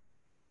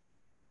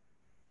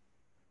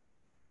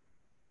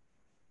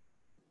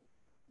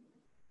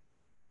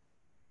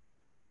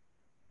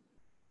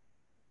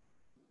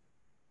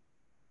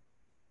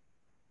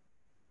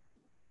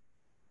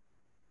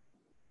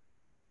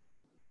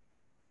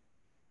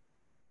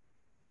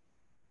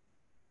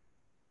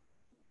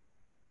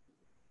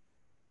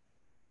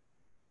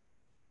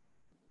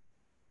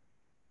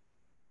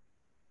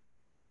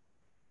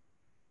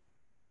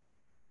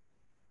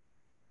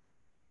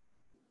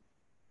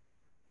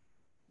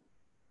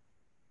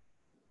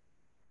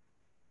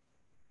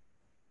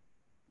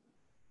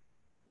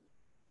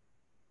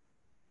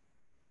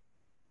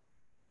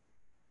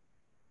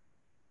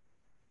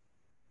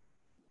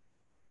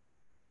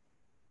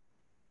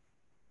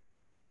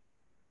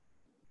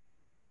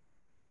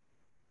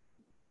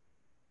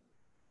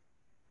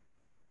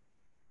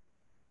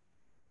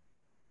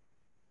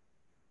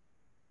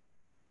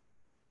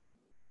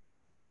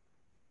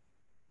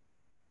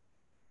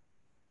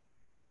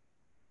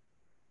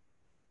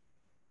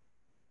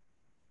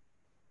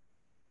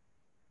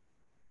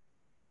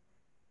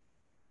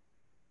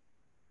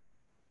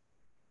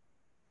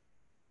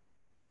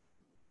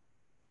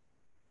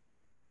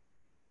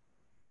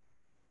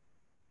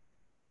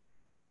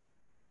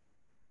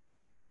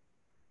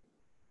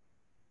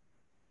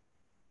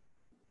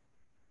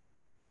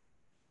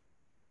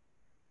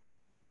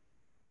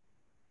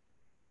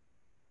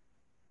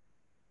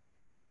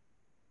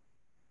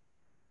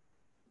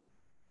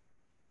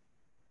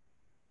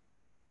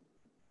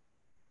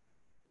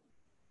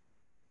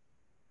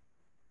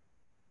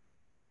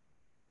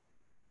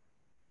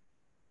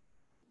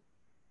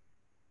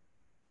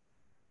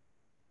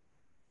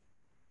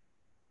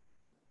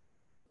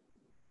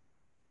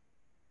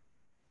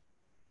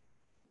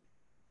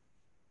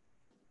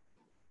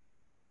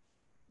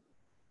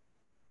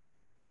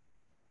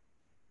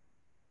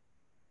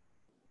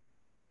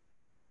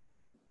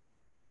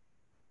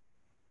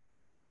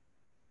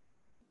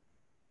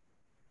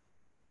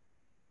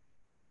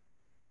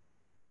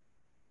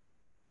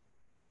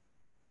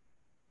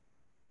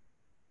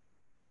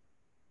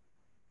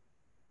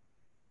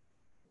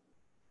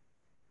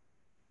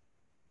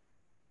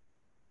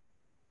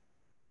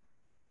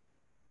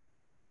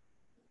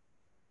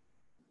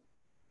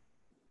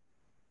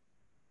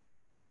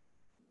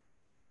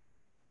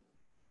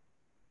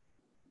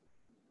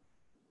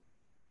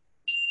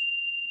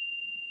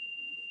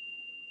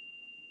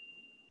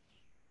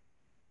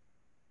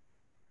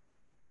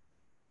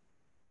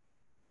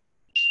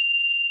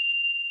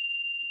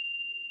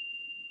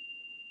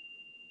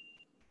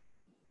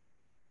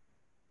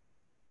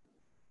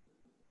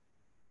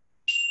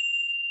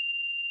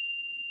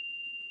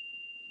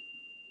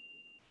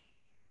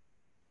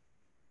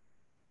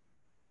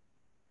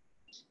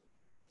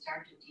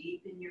 Start to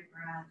deepen your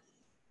breath.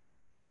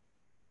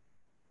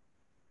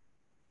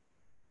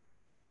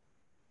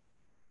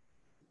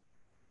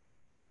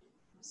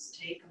 Just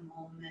take a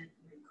moment,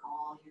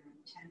 recall your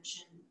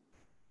intention.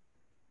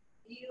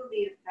 Feel the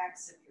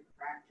effects of your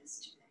practice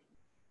today.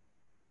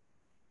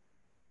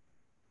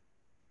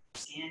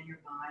 Scan your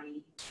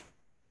body,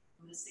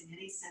 noticing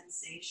any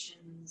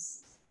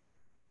sensations,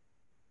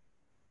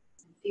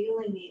 and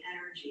feeling the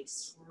energy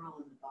swirl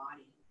in the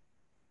body.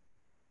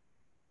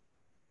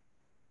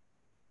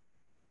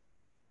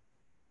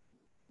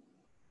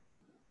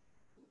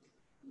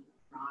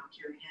 Rock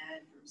your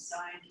head from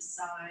side to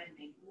side,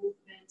 make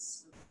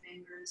movements with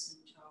fingers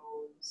and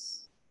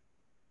toes.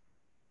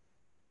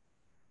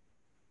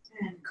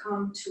 And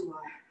come to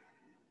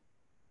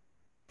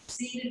a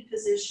seated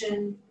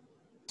position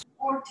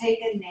or take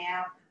a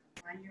nap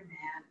on your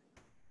mat.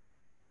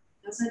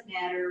 Doesn't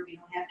matter, we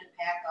don't have to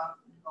pack up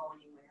and go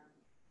anywhere.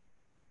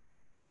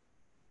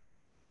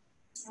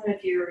 And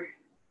if you're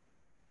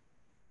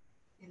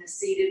in a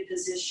seated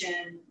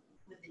position,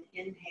 with an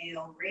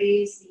inhale,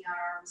 raise the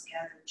arms,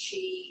 gather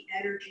chi,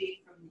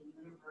 energy from the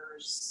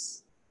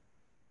universe.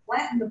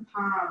 Flatten the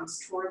palms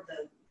toward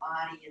the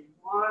body and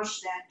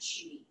wash that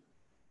chi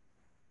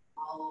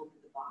all over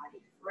the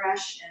body.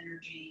 Fresh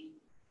energy,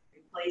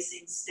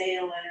 replacing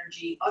stale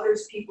energy, other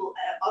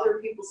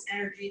people's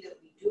energy that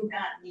we do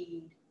not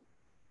need.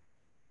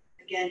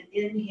 Again,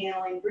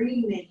 inhaling,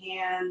 bringing the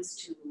hands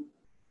to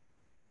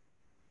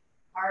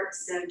heart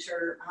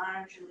center,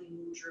 Anjali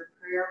Mudra,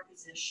 prayer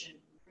position.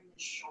 Bring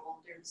the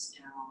shoulders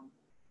down.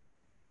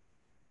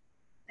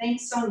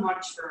 Thanks so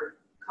much for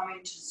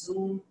coming to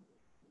Zoom,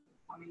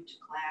 coming to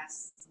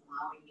class,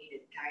 allowing me to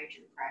guide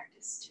your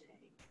practice today.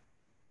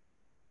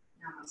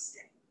 Namaste.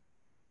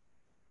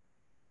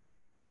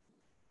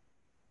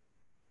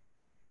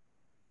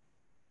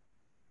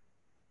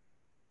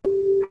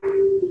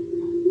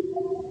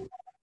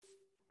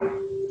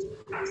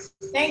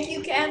 Thank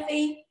you,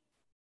 Kathy.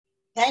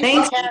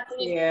 Thanks.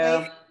 Kathy.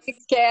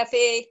 Thanks,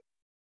 Kathy.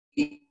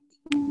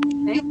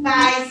 Thanks,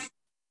 guys.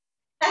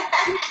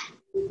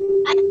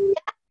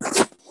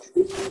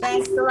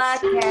 Thanks a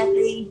lot,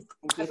 Kathy.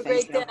 Have a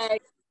great day.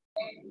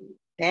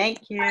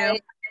 Thank you. Bye.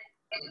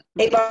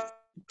 Hey,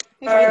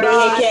 Barbie.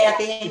 Hey,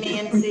 Kathy.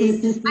 Hey,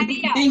 Nancy.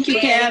 Thank you,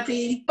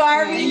 Kathy.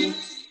 Barbie,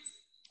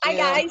 Hi,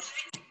 guys.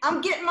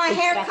 I'm getting my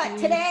hair cut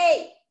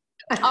today.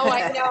 Oh,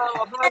 I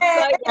know. How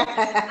exciting.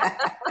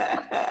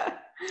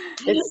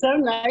 It's so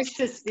nice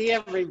to see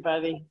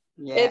everybody.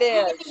 Yeah. It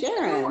is.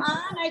 Sharon. On,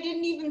 I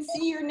didn't even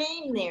see your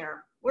name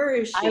there. Where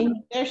is she?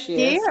 There she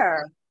is.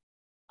 Here.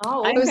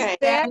 Oh, I'm okay.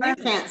 I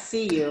can't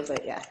see you,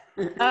 but yeah.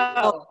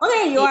 Oh, Oh,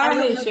 there you I are.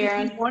 don't Hey, know if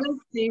Sharon. you want to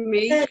see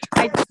me.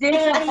 I did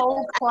the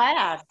whole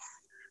class.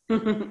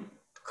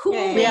 Cool.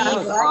 Yeah, that I'm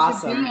was glad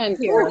awesome. to be in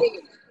here.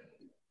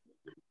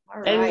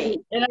 All right.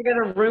 And I got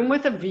a room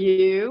with a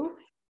view,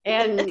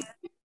 and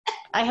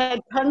I had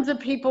tons of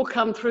people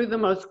come through. The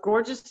most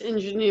gorgeous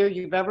engineer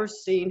you've ever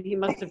seen. He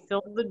must have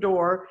filled the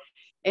door.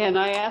 And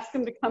I asked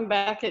him to come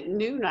back at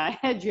noon. I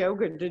had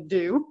yoga to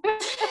do.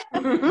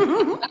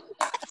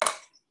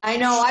 I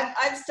know,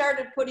 I've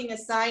started putting a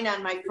sign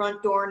on my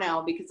front door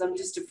now because I'm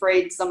just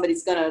afraid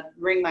somebody's gonna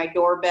ring my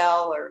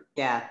doorbell or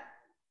Yeah.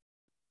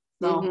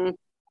 so. Mhm.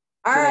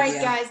 All right,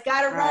 idea. guys,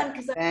 gotta All run right,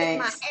 because I'm getting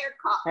my thanks. hair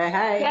cut. Hey,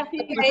 hi.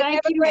 Kathy, Okay, thank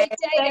have a you. great day,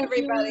 Thank you.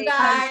 everybody.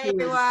 Bye, Thank you.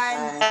 everyone.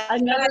 Bye.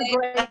 Another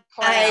great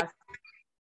class.